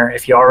scanner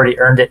if you already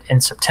earned it in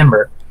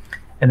September.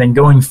 And then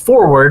going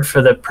forward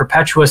for the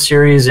Perpetua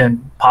series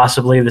and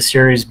possibly the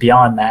series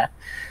beyond that,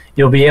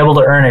 you'll be able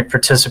to earn a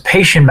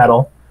participation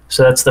medal.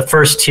 So that's the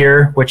first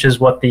tier, which is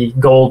what the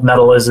gold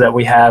medal is that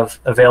we have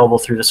available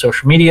through the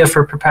social media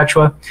for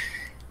Perpetua.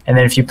 And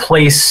then if you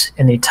place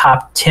in the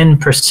top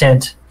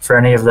 10% for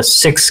any of the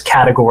 6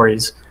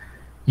 categories,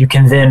 you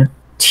can then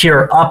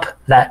tier up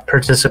that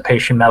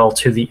participation medal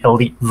to the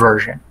elite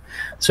version.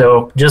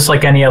 So just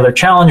like any other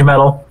challenge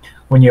medal,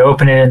 when you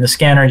open it in the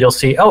scanner, you'll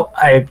see, oh,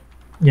 I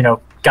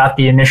got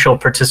the initial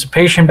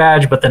participation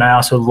badge, but then I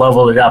also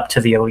leveled it up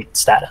to the elite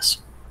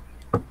status.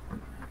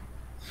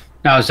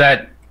 Now, is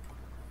that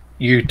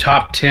you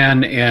top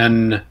 10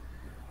 in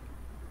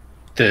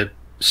the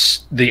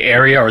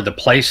area or the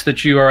place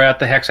that you are at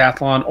the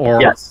hexathlon,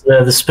 or yes,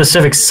 the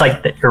specific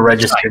site that you're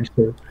registered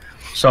to.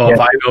 So if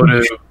I go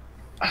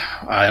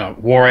to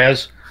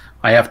Juarez,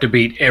 I have to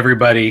beat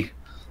everybody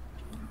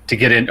to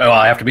get in. Oh,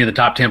 I have to be in the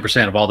top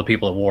 10% of all the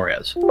people in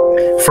Juarez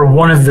for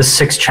one of the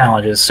 6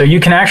 challenges. So you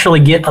can actually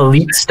get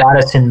elite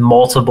status in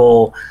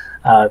multiple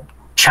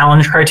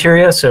challenge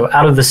criteria. So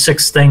out of the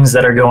 6 things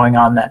that are going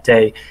on that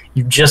day,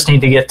 you just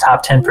need to get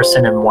top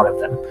 10% in one of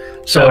them.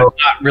 So it's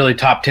not really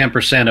top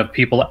 10% of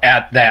people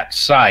at that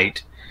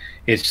site.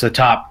 It's the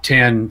top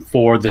 10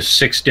 for the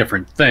 6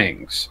 different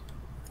things.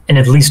 In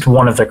at least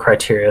one of the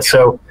criteria.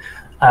 So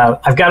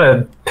I've got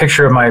a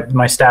picture of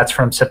my stats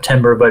from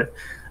September, but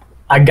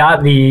I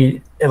got the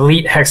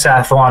elite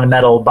hexathlon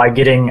medal by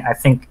getting, I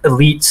think,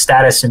 elite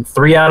status in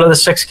 3 out of the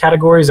 6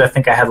 categories. I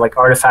think I had like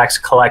artifacts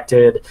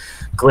collected,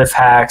 glyph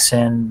hacks,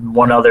 and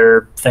one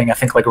other thing, I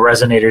think like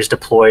resonators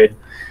deployed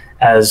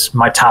as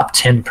my top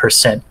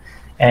 10%.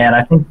 And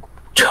I think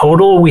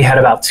total we had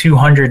about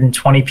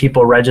 220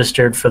 people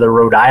registered for the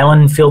Rhode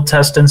Island field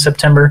test in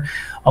September.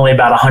 Only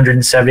about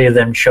 170 of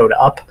them showed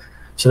up.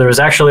 So there was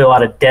actually a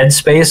lot of dead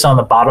space on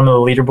the bottom of the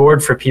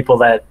leaderboard for people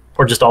that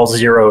were just all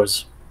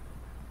zeros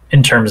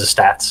in terms of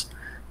stats.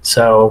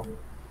 So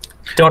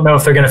don't know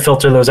if they're going to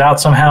filter those out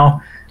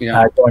somehow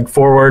going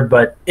forward,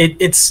 but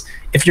it's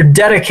if you're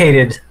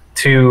dedicated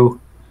to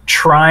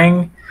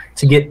trying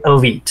to get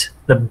elite,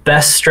 the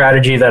best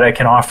strategy that I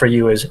can offer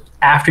you is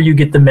after you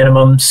get the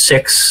minimum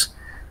 6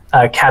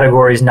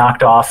 categories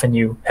knocked off and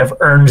you have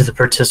earned the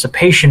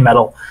participation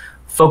medal,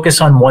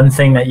 focus on one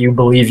thing that you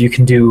believe you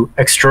can do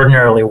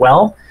extraordinarily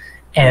well,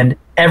 and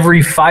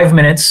every 5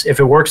 minutes, if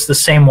it works the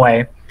same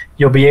way,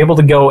 you'll be able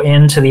to go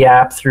into the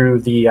app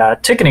through the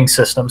ticketing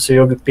system. So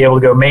you'll be able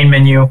to go main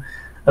menu,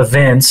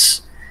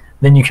 events,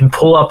 then you can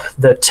pull up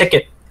the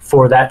ticket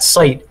for that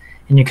site,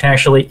 and you can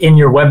actually, in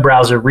your web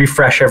browser,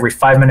 refresh every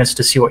 5 minutes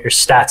to see what your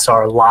stats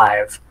are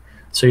live.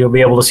 So you'll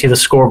be able to see the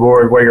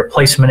scoreboard, where your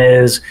placement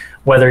is,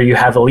 whether you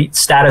have elite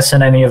status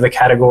in any of the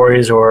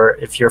categories, or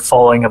if you're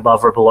falling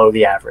above or below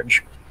the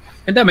average.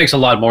 And that makes a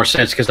lot more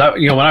sense, because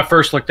when I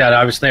first looked at it,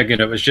 I was thinking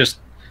it was just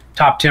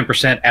top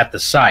 10% at the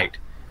site,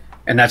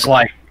 and that's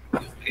like,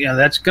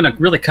 that's going to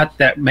really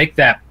make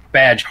that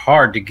badge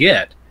hard to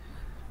get.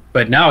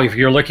 But now, if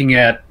you're looking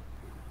at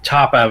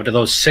top out of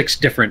those 6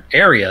 different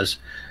areas,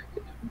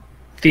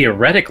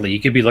 theoretically,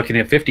 you could be looking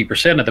at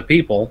 50% of the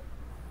people,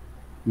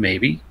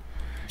 maybe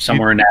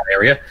somewhere in that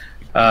area,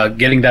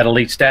 getting that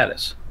elite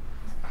status,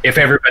 if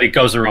everybody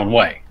goes their own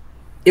way.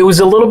 It was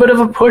a little bit of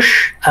a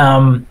push.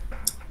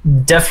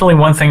 Definitely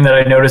one thing that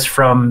I noticed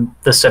from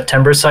the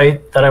September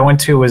site that I went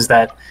to was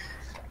that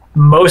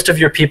most of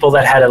your people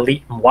that had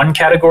elite in one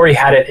category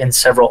had it in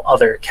several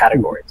other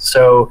categories.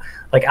 So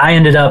like I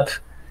ended up,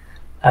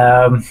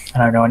 I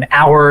don't know, an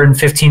hour and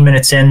 15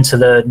 minutes into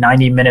the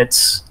 90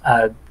 minutes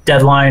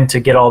deadline to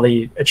get all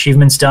the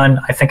achievements done.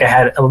 I think I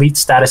had elite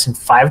status in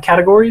 5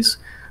 categories,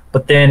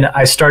 but then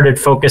I started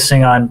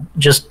focusing on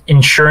just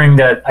ensuring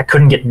that I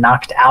couldn't get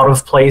knocked out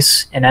of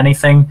place in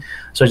anything.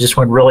 So I just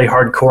went really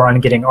hardcore on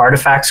getting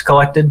artifacts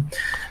collected.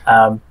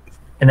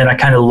 and then I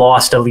kind of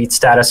lost elite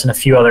status in a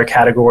few other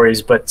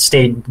categories, but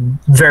stayed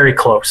very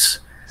close.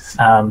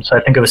 So I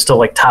think it was still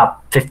like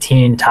top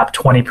 15, top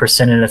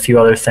 20% in a few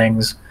other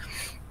things.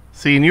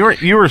 See, and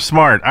you were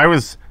smart. I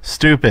was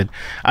stupid.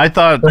 I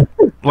thought,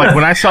 like,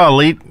 when I saw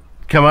elite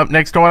come up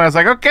next to one, I was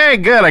like, okay,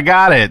 good, I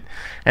got it.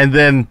 And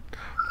then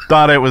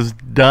thought it was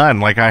done.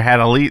 Like, I had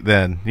elite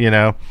then, you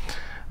know.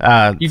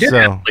 You did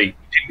have elite.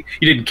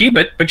 You didn't keep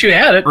it, but you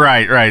had it.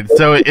 Right.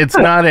 So it's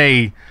not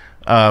a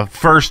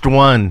first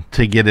one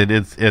to get it.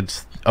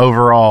 It's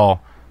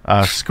overall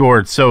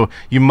scored. So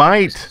you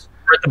might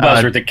the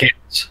buzzer that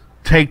counts.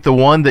 Take the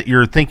one that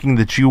you're thinking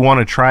that you want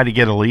to try to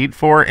get elite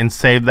for and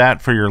save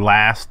that for your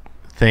last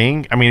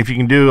thing. I mean, if you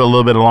can do a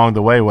little bit along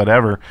the way,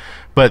 whatever.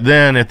 But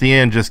then at the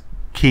end, just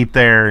keep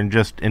there and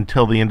just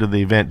until the end of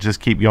the event, just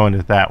keep going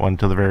at that one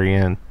to the very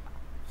end.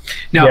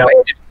 Now,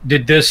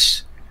 did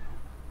this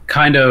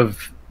kind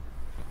of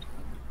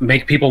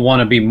make people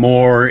want to be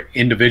more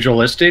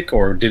individualistic,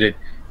 or did it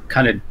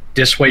kind of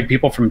dissuade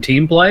people from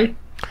team play?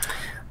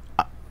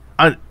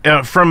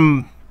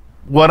 From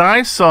what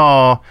I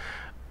saw,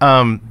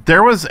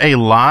 there was a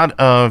lot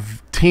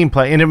of team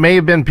play, and it may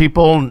have been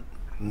people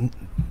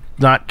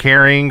not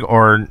caring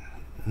or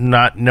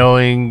not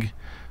knowing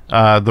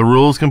the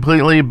rules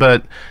completely,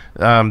 but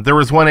there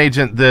was one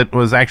agent that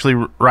was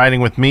actually riding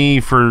with me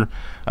for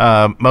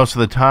most of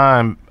the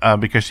time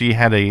because she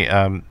had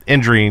a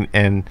injury,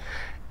 and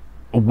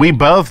we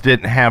both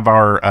didn't have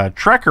our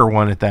Trekker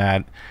one at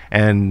that,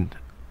 and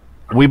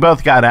we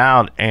both got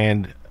out,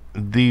 and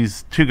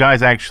these two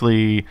guys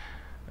actually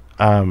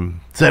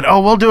said,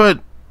 "Oh, we'll do it,"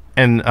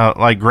 and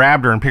like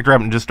grabbed her and picked her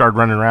up and just started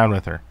running around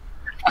with her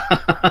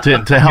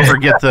to help her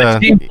get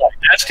the.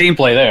 That's team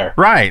play there,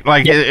 right?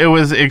 Like it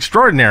was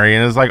extraordinary,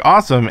 and it was like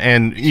awesome.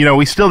 And you know,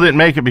 we still didn't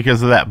make it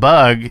because of that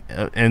bug,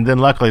 and then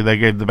luckily they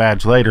gave the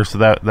badge later, so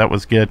that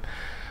was good.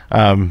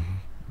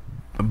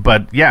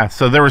 But yeah,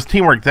 so there was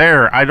teamwork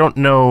there. I don't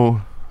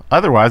know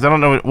otherwise. I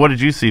don't know. What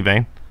did you see,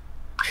 Vane?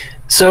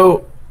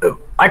 So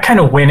I kind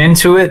of went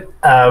into it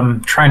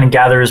trying to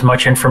gather as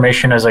much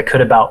information as I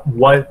could about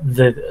what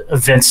the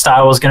event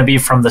style was going to be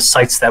from the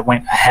sites that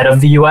went ahead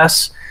of the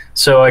US.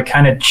 So I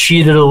kind of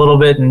cheated a little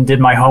bit and did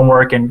my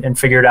homework and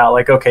figured out,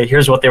 like, okay,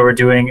 here's what they were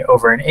doing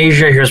over in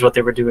Asia, here's what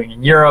they were doing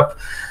in Europe.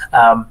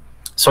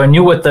 So I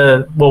knew what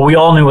we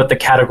all knew what the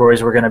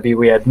categories were going to be.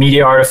 We had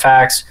media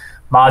artifacts,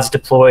 mods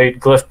deployed,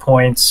 glyph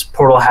points,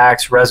 portal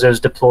hacks,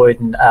 resos deployed,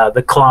 and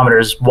the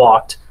kilometers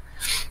walked.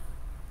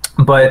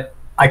 But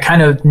I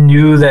kind of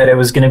knew that it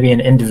was going to be an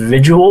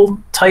individual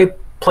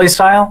type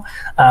playstyle.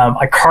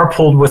 I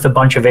carpooled with a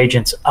bunch of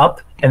agents up,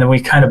 and then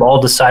we kind of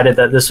all decided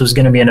that this was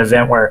going to be an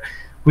event where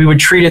we would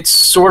treat it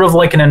sort of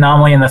like an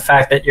anomaly in the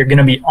fact that you're going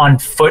to be on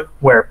foot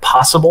where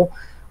possible.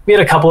 We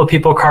had a couple of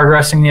people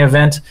cargressing the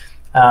event,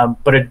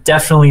 but it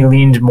definitely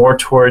leaned more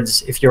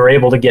towards if you were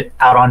able to get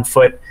out on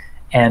foot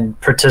and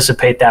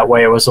participate that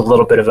way, it was a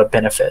little bit of a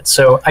benefit.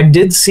 So I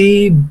did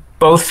see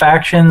both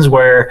factions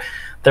where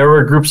there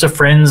were groups of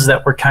friends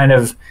that were kind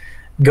of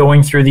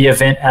going through the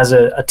event as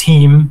a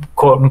team,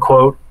 quote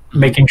unquote,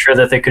 making sure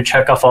that they could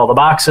check off all the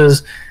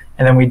boxes.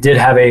 And then we did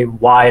have a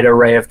wide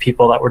array of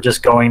people that were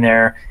just going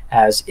there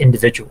as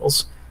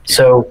individuals. Yeah.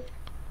 So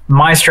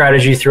my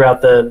strategy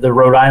throughout the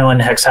Rhode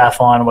Island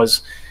hexathlon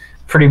was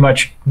pretty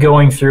much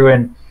going through,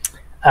 and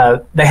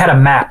they had a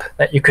map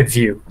that you could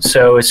view.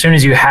 So as soon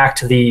as you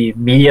hacked the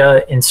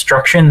media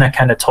instruction that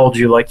kind of told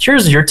you, like,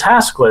 here's your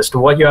task list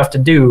of what you have to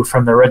do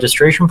from the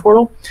registration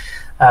portal,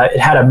 it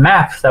had a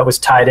map that was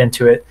tied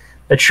into it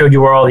that showed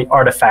you where all the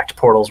artifact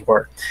portals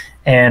were.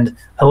 And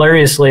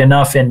hilariously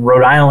enough, in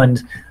Rhode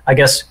Island, I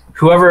guess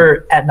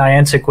whoever at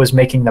Niantic was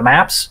making the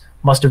maps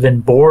must have been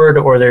bored,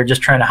 or they're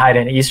just trying to hide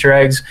in Easter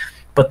eggs.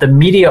 But the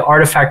media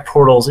artifact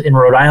portals in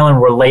Rhode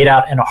Island were laid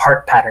out in a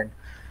heart pattern.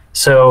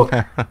 So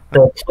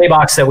the play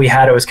box that we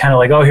had, it was kind of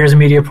like, oh, here's a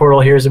media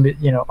portal, here's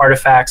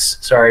artifacts.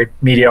 Sorry,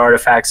 media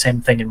artifacts,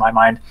 same thing in my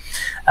mind.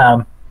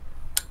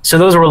 So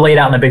those were laid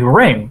out in a big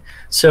ring.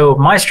 So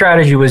my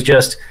strategy was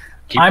just,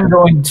 I'm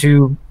going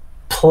to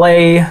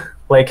play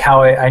like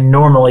how I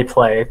normally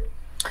play.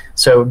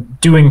 So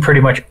doing pretty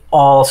much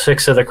all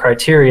 6 of the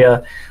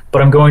criteria,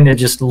 but I'm going to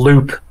just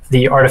loop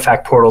the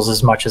artifact portals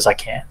as much as I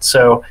can.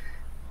 So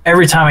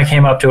every time I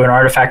came up to an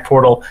artifact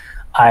portal,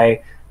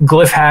 I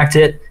glyph hacked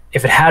it.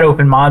 If it had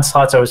open mod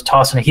slots, I was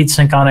tossing a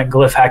heatsink on it,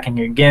 glyph hacking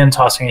again,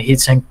 tossing a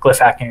heatsink, glyph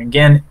hacking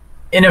again.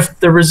 And if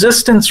the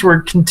resistance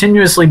were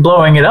continuously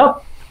blowing it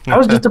up, I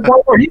was just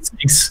deploying more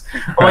heatsinks.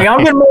 I'm like, I'm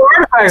getting more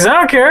artifacts, I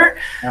don't care.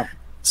 Yep.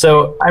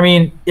 So, I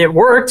mean, it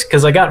worked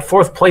because I got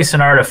 4th place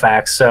in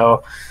artifacts,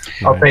 so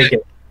I'll take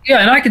it. Yeah,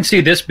 and I can see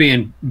this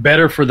being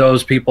better for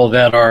those people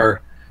that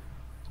are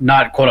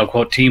not quote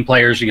unquote team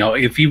players. You know,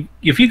 if you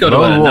go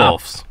to an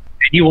enough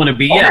and you want to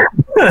be,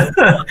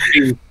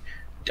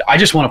 I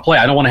just want to play.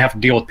 I don't want to have to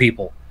deal with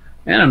people.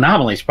 And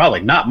Anomaly is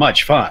probably not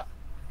much fun.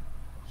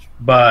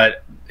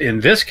 But in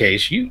this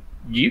case,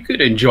 you could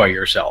enjoy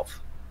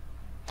yourself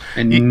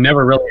and you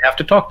never really have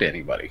to talk to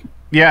anybody.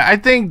 Yeah, I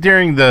think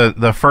during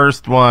the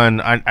first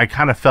one, I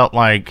kind of felt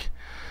like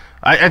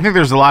I think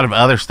there's a lot of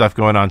other stuff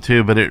going on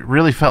too, but it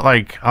really felt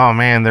like, oh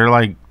man, they're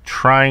like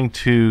trying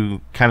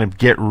to kind of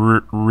get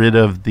rid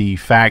of the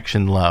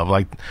faction love.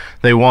 Like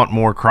they want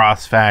more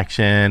cross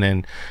faction,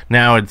 and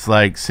now it's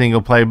like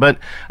single play. But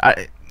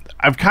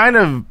I've kind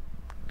of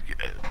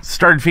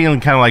started feeling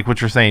kind of like what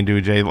you're saying,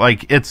 DeweyJ.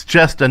 Like it's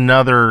just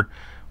another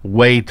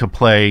way to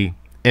play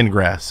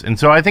Ingress, and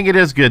so I think it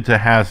is good to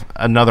have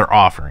another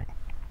offering.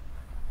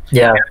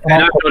 Yeah,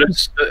 and I've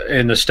noticed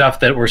in the stuff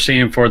that we're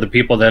seeing for the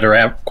people that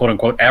are quote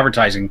unquote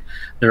advertising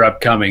their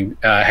upcoming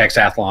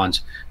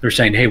hexathlons, they're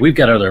saying, "Hey, we've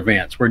got other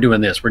events. We're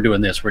doing this. We're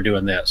doing this. We're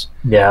doing this."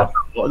 Yeah,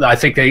 I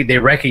think they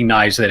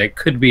recognize that it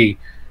could be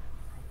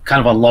kind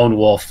of a lone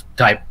wolf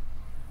type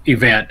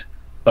event,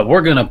 but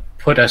we're going to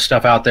put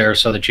stuff out there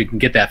so that you can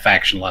get that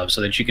faction love,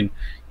 so that you can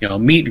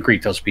meet and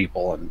greet those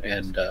people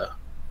and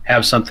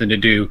have something to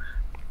do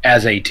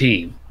as a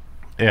team.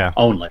 Yeah.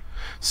 Only.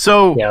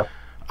 So. Yeah.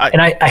 And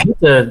I hate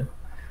to,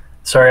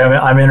 sorry,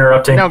 I'm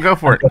interrupting. No, go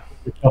for it.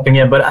 Jumping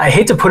in, but I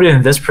hate to put it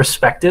in this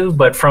perspective,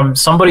 but from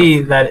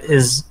somebody that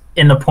is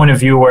in the point of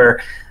view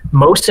where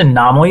most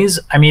anomalies,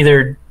 I'm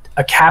either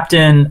a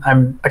captain,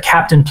 I'm a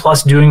captain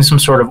plus doing some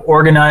sort of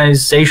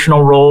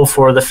organizational role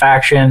for the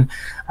faction.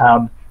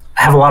 I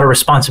have a lot of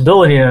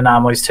responsibility in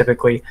anomalies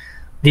typically.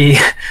 The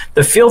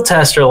field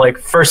test or like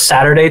first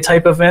Saturday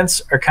type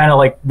events are kind of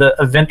like the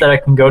event that I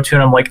can go to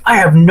and I'm like, I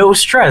have no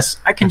stress.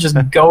 I can just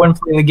go and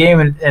play the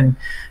game and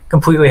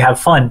completely have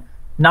fun.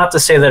 Not to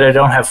say that I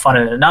don't have fun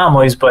in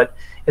anomalies, but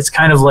it's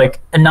kind of like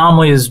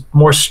anomaly is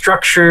more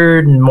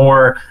structured and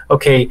more,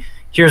 okay,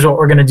 here's what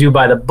we're going to do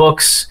by the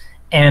books.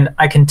 And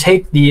I can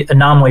take the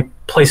anomaly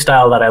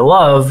playstyle that I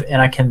love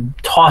and I can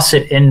toss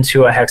it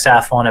into a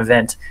hexathlon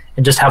event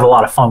and just have a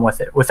lot of fun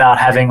with it without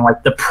having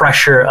like the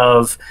pressure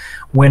of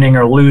winning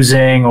or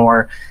losing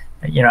or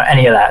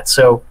any of that.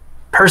 So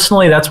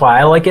personally, that's why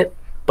I like it.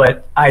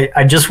 But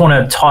I just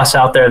want to toss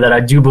out there that I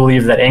do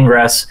believe that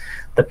Ingress,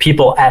 the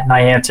people at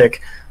Niantic,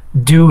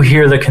 do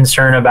hear the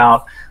concern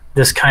about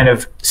this kind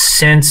of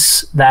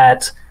sense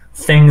that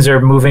things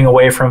are moving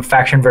away from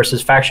faction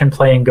versus faction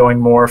play and going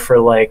more for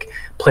like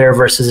player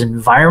versus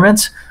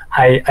environment.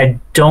 I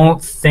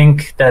don't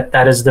think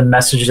that is the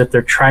message that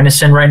they're trying to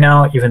send right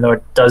now, even though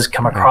it does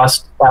come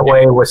across that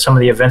way with some of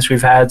the events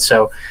we've had.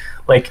 So,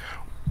 like,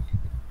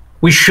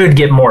 we should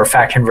get more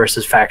faction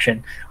versus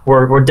faction.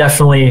 We're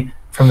definitely,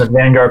 from the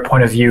Vanguard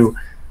point of view,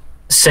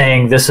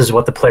 saying this is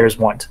what the players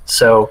want.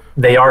 So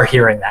they are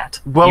hearing that.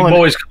 Well, you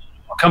boys,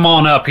 come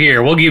on up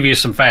here. We'll give you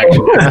some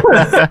faction.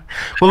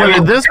 Well,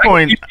 at this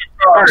point,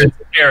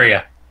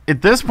 area.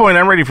 At this point,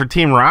 I'm ready for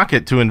Team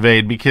Rocket to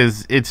invade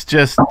because it's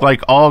just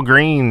like all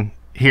green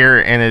here,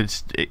 and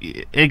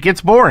it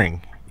gets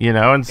boring,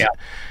 and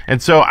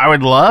so I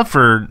would love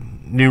for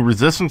new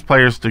Resistance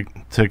players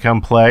to come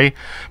play,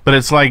 but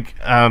it's like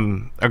a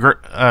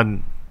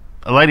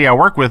lady I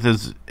work with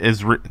is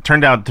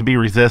turned out to be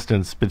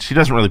Resistance, but she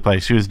doesn't really play.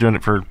 She was doing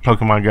it for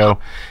Pokemon Go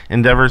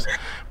endeavors,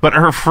 but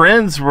her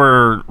friends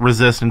were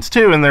Resistance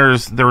too, and there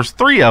was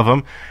 3 of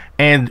them.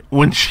 And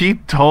when she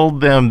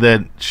told them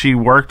that she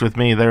worked with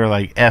me, they were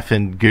like,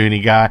 effing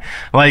Goonie guy.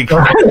 Like,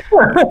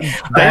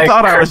 they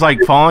thought I was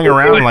like falling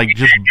around, like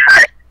just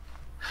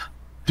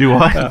do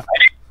what?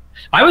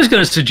 I was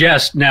going to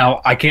suggest,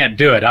 now I can't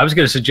do it. I was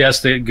going to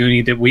suggest that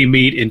Goonie that we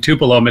meet in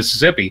Tupelo,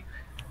 Mississippi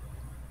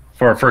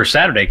for our first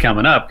Saturday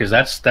coming up, because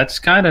that's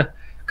kind of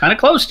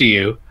close to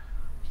you.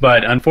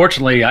 But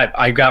unfortunately,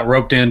 I got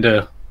roped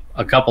into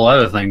a couple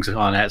other things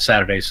on that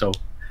Saturday, so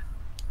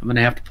I'm going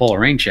to have to pull a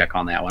rain check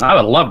on that one. I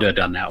would love to have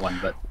done that one,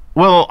 but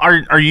well,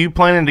 are you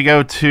planning to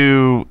go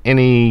to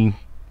any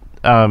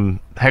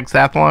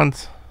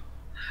hexathlons?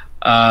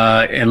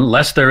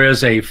 Unless there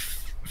is a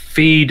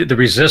feed the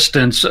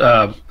Resistance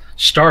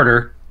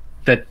starter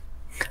that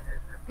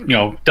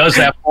does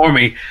that for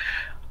me,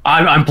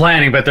 I'm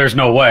planning, but there's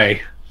no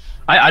way.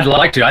 I'd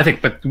like to. I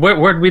think, but where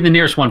would be the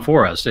nearest one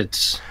for us?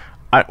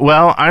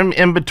 Well, I'm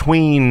in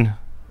between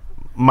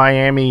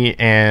Miami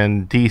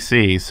and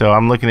DC, so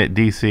I'm looking at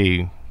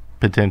DC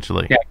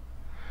potentially. Yeah,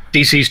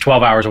 DC's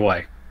 12 hours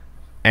away,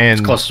 and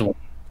it's close as well.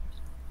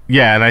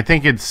 Yeah, and I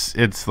think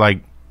it's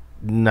like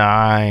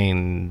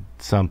 9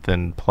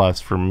 something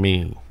plus for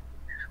me.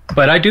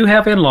 But I do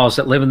have in-laws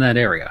that live in that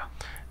area,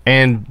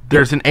 and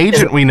there's an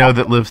agent we know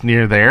that lives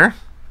near there.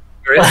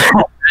 There is.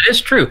 That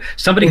is true.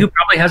 Somebody who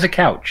probably has a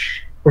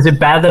couch. Is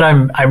it bad that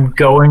I'm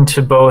going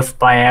to both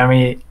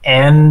Miami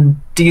and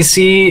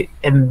DC,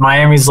 and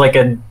Miami's like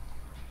a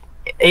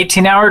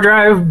 18-hour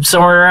drive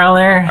somewhere around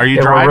there? Are you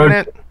driving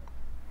it?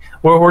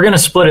 We're going to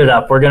split it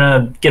up. We're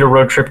going to get a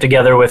road trip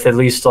together with at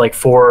least like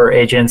 4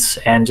 agents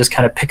and just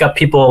kind of pick up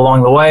people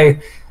along the way.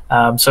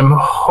 So I'm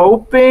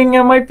hoping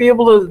I might be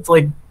able to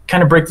like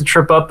kind of break the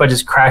trip up by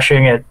just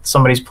crashing at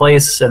somebody's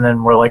place, and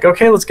then we're like,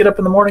 okay, let's get up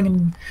in the morning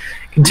and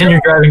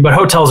continue driving. But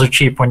hotels are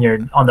cheap when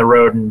you're on the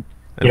road and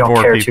you don't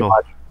care too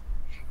much.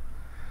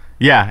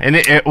 Yeah,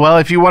 and well,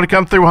 if you want to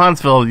come through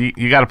Huntsville,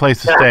 you got a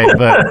place to stay.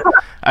 But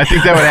I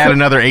think that would add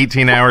another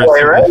 18 hours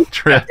to the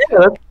trip.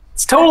 Yeah,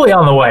 it's totally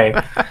on the way.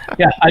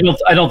 Yeah, I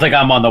don't think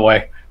I'm on the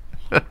way.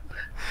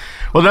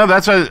 Well, no,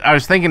 that's what I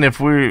was thinking.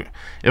 If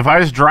I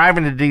was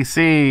driving to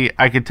DC,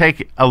 I could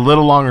take a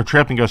little longer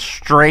trip and go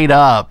straight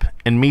up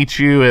and meet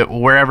you at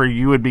wherever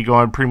you would be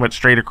going, pretty much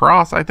straight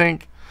across, I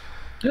think.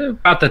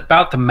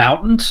 About the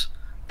mountains,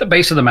 the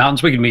base of the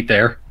mountains, we could meet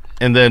there.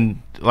 And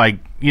then, like,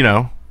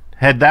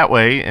 head that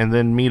way and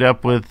then meet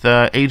up with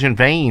Agent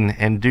Vane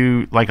and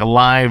do like a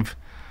live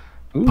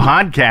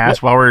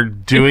podcast while we're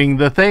doing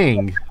the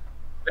thing.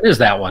 What is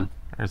that one?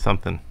 Or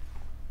something.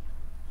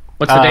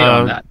 What's the date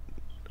on that?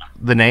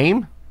 The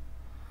name?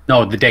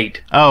 No, the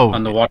date. Oh,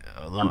 on the water.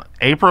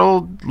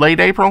 April, late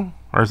April,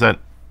 or is that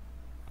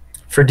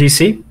For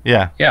DC?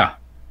 Yeah. Yeah.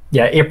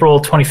 Yeah, April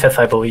 25th,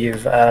 I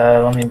believe.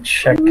 Let me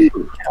check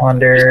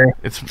calendar.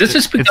 It's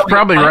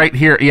probably right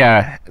here.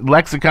 Yeah,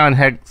 Lexicon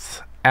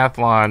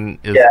Hexathlon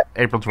is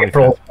April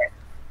 25th.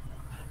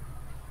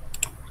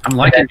 I'm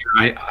liking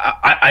your.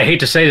 I hate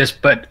to say this,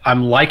 but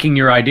I'm liking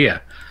your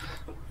idea.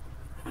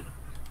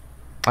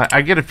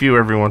 I get a few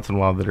every once in a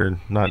while that are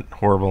not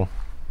horrible.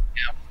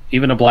 Yeah.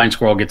 Even a blind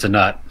squirrel gets a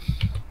nut.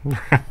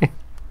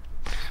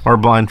 Or a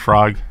blind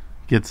frog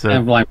gets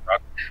a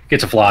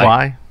fly.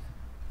 Fly?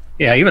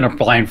 Yeah, even a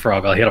blind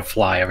frog will hit a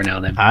fly every now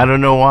and then. I don't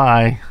know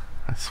why.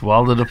 I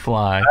swallowed a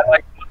fly. I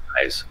like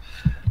flies.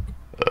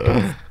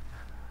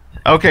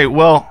 Okay,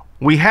 well,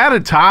 we had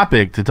a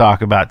topic to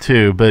talk about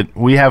too, but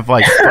we have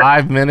like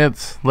 5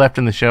 minutes left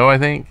in the show, I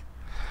think.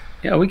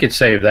 Yeah, we could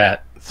save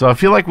that. So I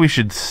feel like we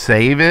should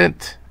save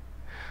it.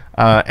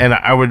 And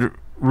I would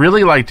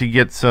really like to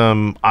get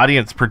some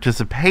audience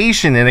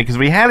participation in it because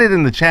we had it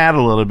in the chat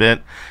a little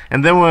bit.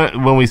 And then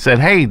when we said,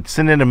 hey,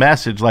 send in a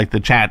message, like the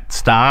chat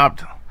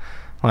stopped.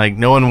 Like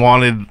no one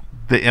wanted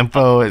the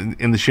info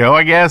in the show,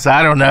 I guess.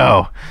 I don't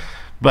know.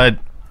 But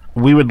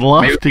we would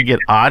love to get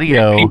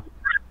audio.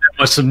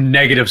 With some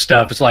negative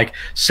stuff. It's like,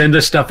 send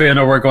this stuff in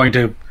or we're going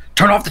to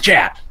turn off the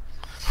chat.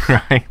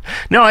 Right.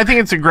 No, I think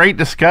it's a great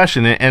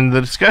discussion. And the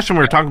discussion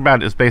we're talking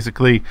about is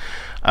basically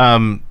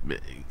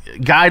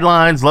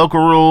guidelines,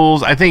 local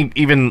rules. I think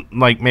even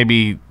like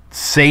maybe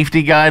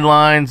safety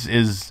guidelines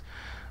is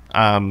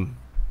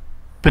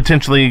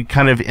potentially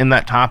kind of in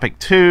that topic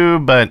too.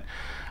 But,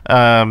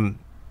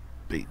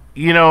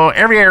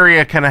 every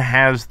area kind of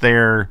has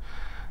their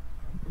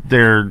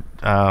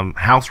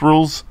house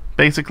rules,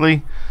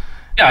 basically.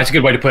 Yeah, it's a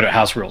good way to put it,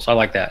 house rules. I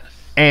like that.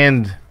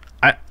 And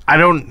I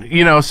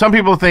don't, some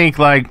people think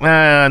like,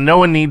 no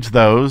one needs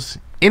those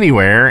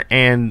anywhere,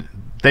 and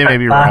they may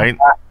be right.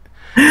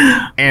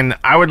 And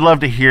I would love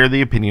to hear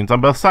the opinions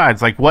on both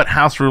sides. Like, what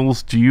house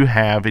rules do you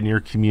have in your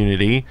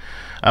community?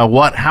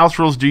 What house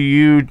rules do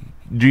you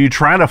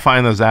try to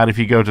find those out if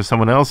you go to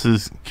someone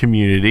else's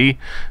community?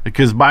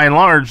 Because by and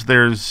large,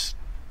 there's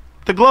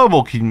the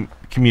global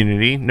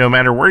community, no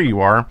matter where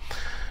you are.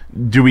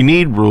 Do we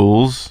need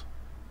rules?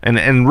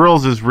 And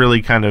rules is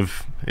really kind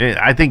of,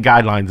 I think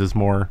guidelines is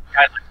more.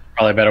 Guidelines is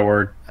probably a better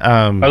word.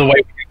 By the way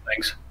we do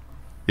things.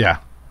 Yeah.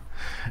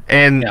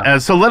 And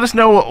so let us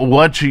know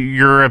what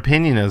your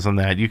opinion is on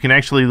that. You can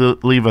actually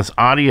leave us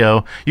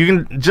audio. You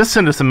can just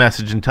send us a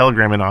message in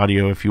Telegram and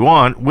audio if you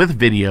want, with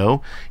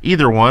video,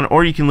 either one,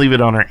 or you can leave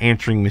it on our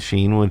answering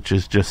machine, which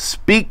is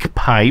just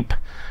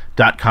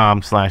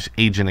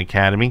speakpipe.com/Agent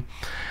Academy.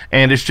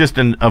 And it's just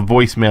a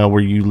voicemail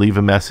where you leave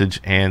a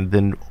message, and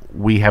then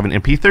we have an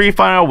MP3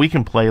 file we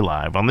can play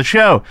live on the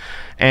show.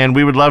 And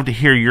we would love to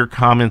hear your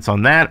comments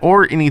on that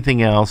or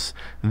anything else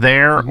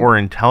there or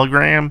in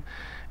Telegram.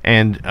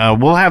 And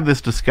we'll have this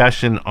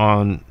discussion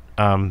on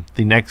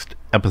the next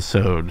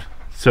episode.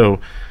 So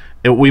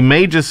we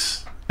may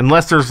just,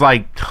 unless there's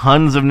like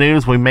tons of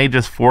news, we may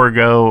just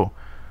forego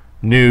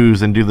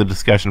news and do the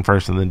discussion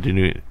first and then do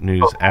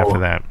news after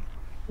that.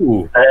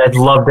 Ooh. I'd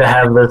love to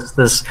have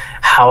this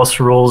house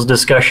rules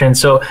discussion.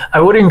 So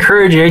I would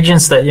encourage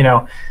agents that,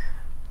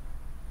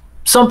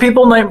 some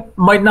people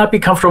might not be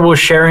comfortable with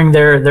sharing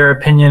their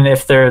opinion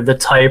if they're the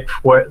type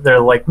where they're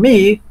like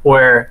me,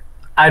 where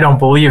I don't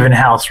believe in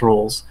house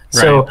rules.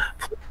 Right. So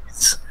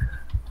please,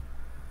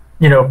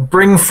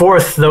 bring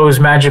forth those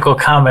magical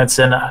comments,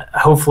 and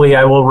hopefully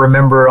I will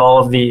remember all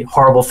of the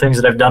horrible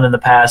things that I've done in the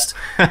past.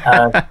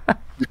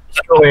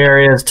 Show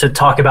areas to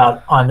talk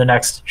about on the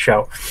next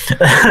show.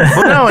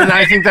 Well, no, and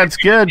I think that's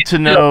good to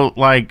know,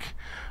 like,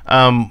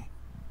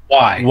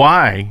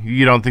 why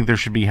you don't think there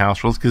should be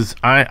house rules, because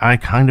I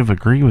kind of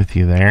agree with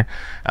you there.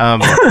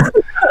 And,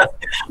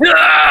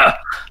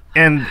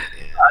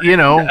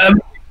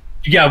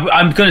 yeah,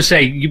 I'm going to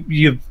say,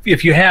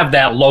 if you have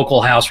that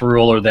local house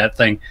rule or that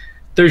thing,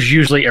 there's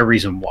usually a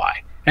reason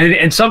why.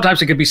 And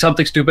sometimes it could be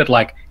something stupid,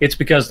 like it's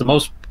because the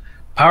most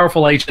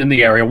powerful agent in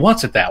the area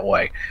wants it that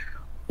way.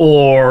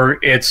 Or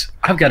it's,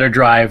 I've got to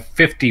drive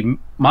 50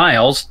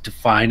 miles to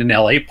find an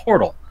LA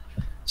portal.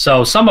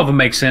 So some of them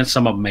make sense,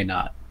 some of them may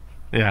not.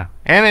 Yeah,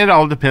 and it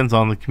all depends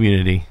on the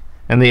community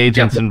and the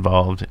agents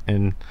involved.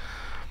 And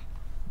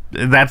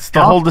that's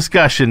the whole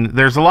discussion.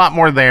 There's a lot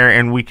more there,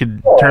 and we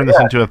could turn this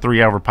into a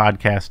 3-hour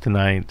podcast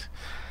tonight.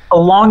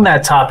 Along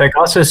that topic,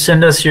 also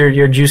send us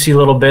your juicy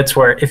little bits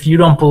where if you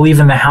don't believe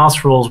in the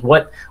house rules,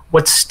 what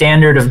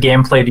standard of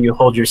gameplay do you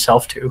hold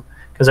yourself to?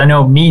 Because I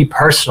know me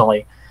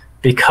personally,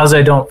 because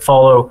I don't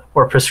follow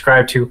or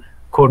prescribe to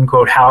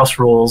quote-unquote house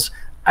rules,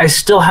 I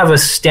still have a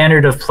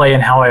standard of play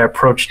in how I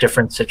approach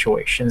different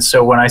situations.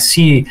 So when I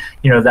see,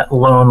 that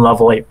lone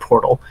level 8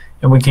 portal,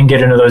 and we can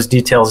get into those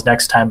details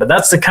next time, but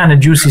that's the kind of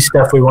juicy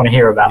stuff we want to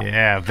hear about.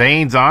 Yeah,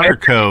 Vane's honor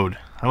code.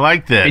 I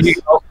like this. And you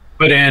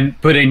can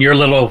put in your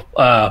little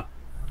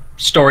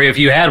story if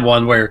you had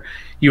one where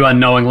you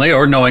unknowingly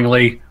or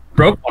knowingly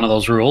broke one of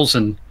those rules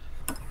and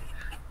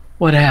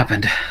what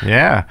happened.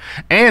 Yeah.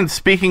 And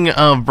speaking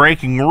of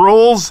breaking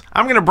rules,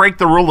 I'm going to break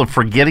the rule of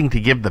forgetting to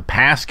give the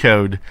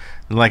passcode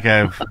like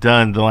I've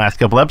done the last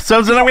couple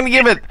episodes, and I'm going to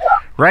give it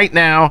right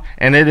now,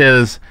 and it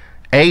is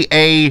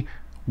AA.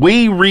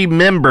 We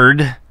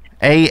remembered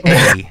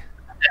AA.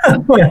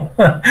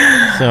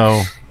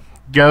 So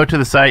go to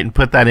the site and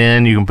put that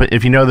in. You can put,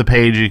 if you know the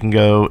page, you can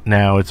go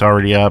now. It's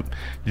already up.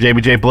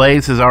 JBJ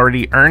Blaze has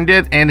already earned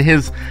it, and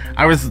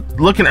I was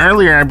looking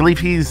earlier, I believe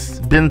he's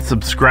been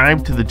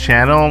subscribed to the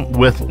channel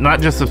with not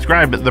just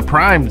subscribed, but the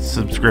Prime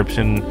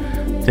subscription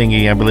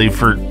thingy, I believe,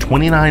 for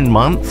 29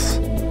 months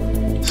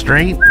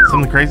straight,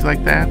 something crazy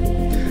like that.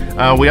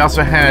 We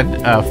also had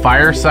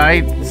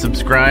Fireside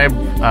subscribe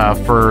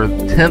for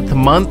 10th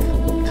month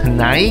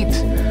tonight.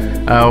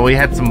 We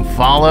had some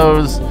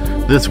follows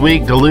this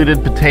week.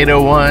 Diluted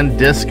Potato 1,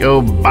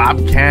 Disco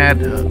Bobcat,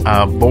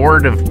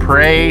 Board of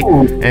Prey,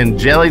 and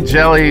Jelly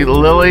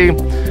Lily,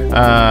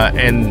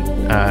 and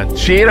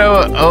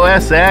Cheeto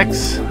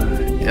OSX,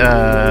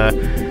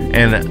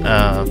 and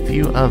a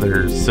few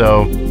others.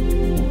 So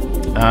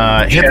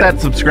hit that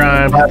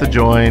subscribe, hit the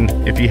join.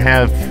 If you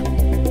have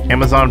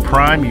Amazon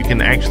Prime, you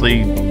can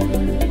actually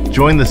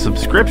join the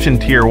subscription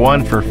tier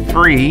 1 for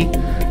free,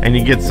 and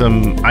you get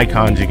some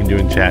icons you can do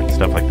in chat and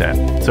stuff like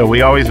that. So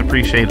we always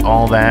appreciate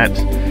all that.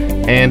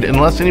 And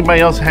unless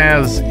anybody else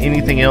has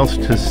anything else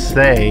to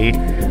say,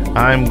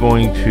 I'm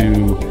going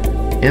to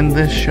end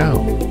this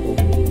show.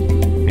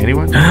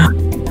 Anyone?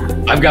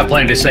 I've got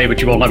plenty to say,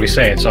 but you won't let me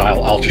say it, so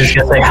I'll just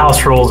say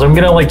house rules. I'm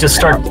gonna just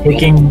start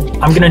taking.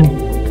 I'm gonna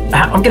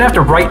have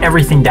to write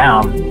everything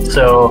down.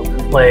 So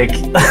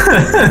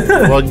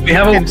well, we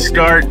can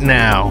start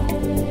now.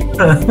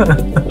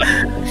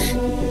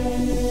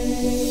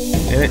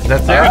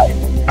 That's it. Right.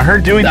 I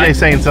heard DeweyJ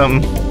saying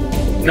something.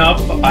 No,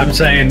 I'm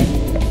saying,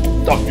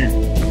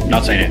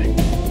 not saying anything.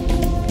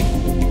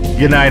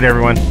 Good night,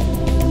 everyone.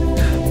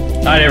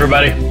 Night,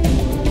 everybody.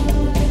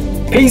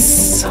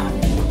 Peace.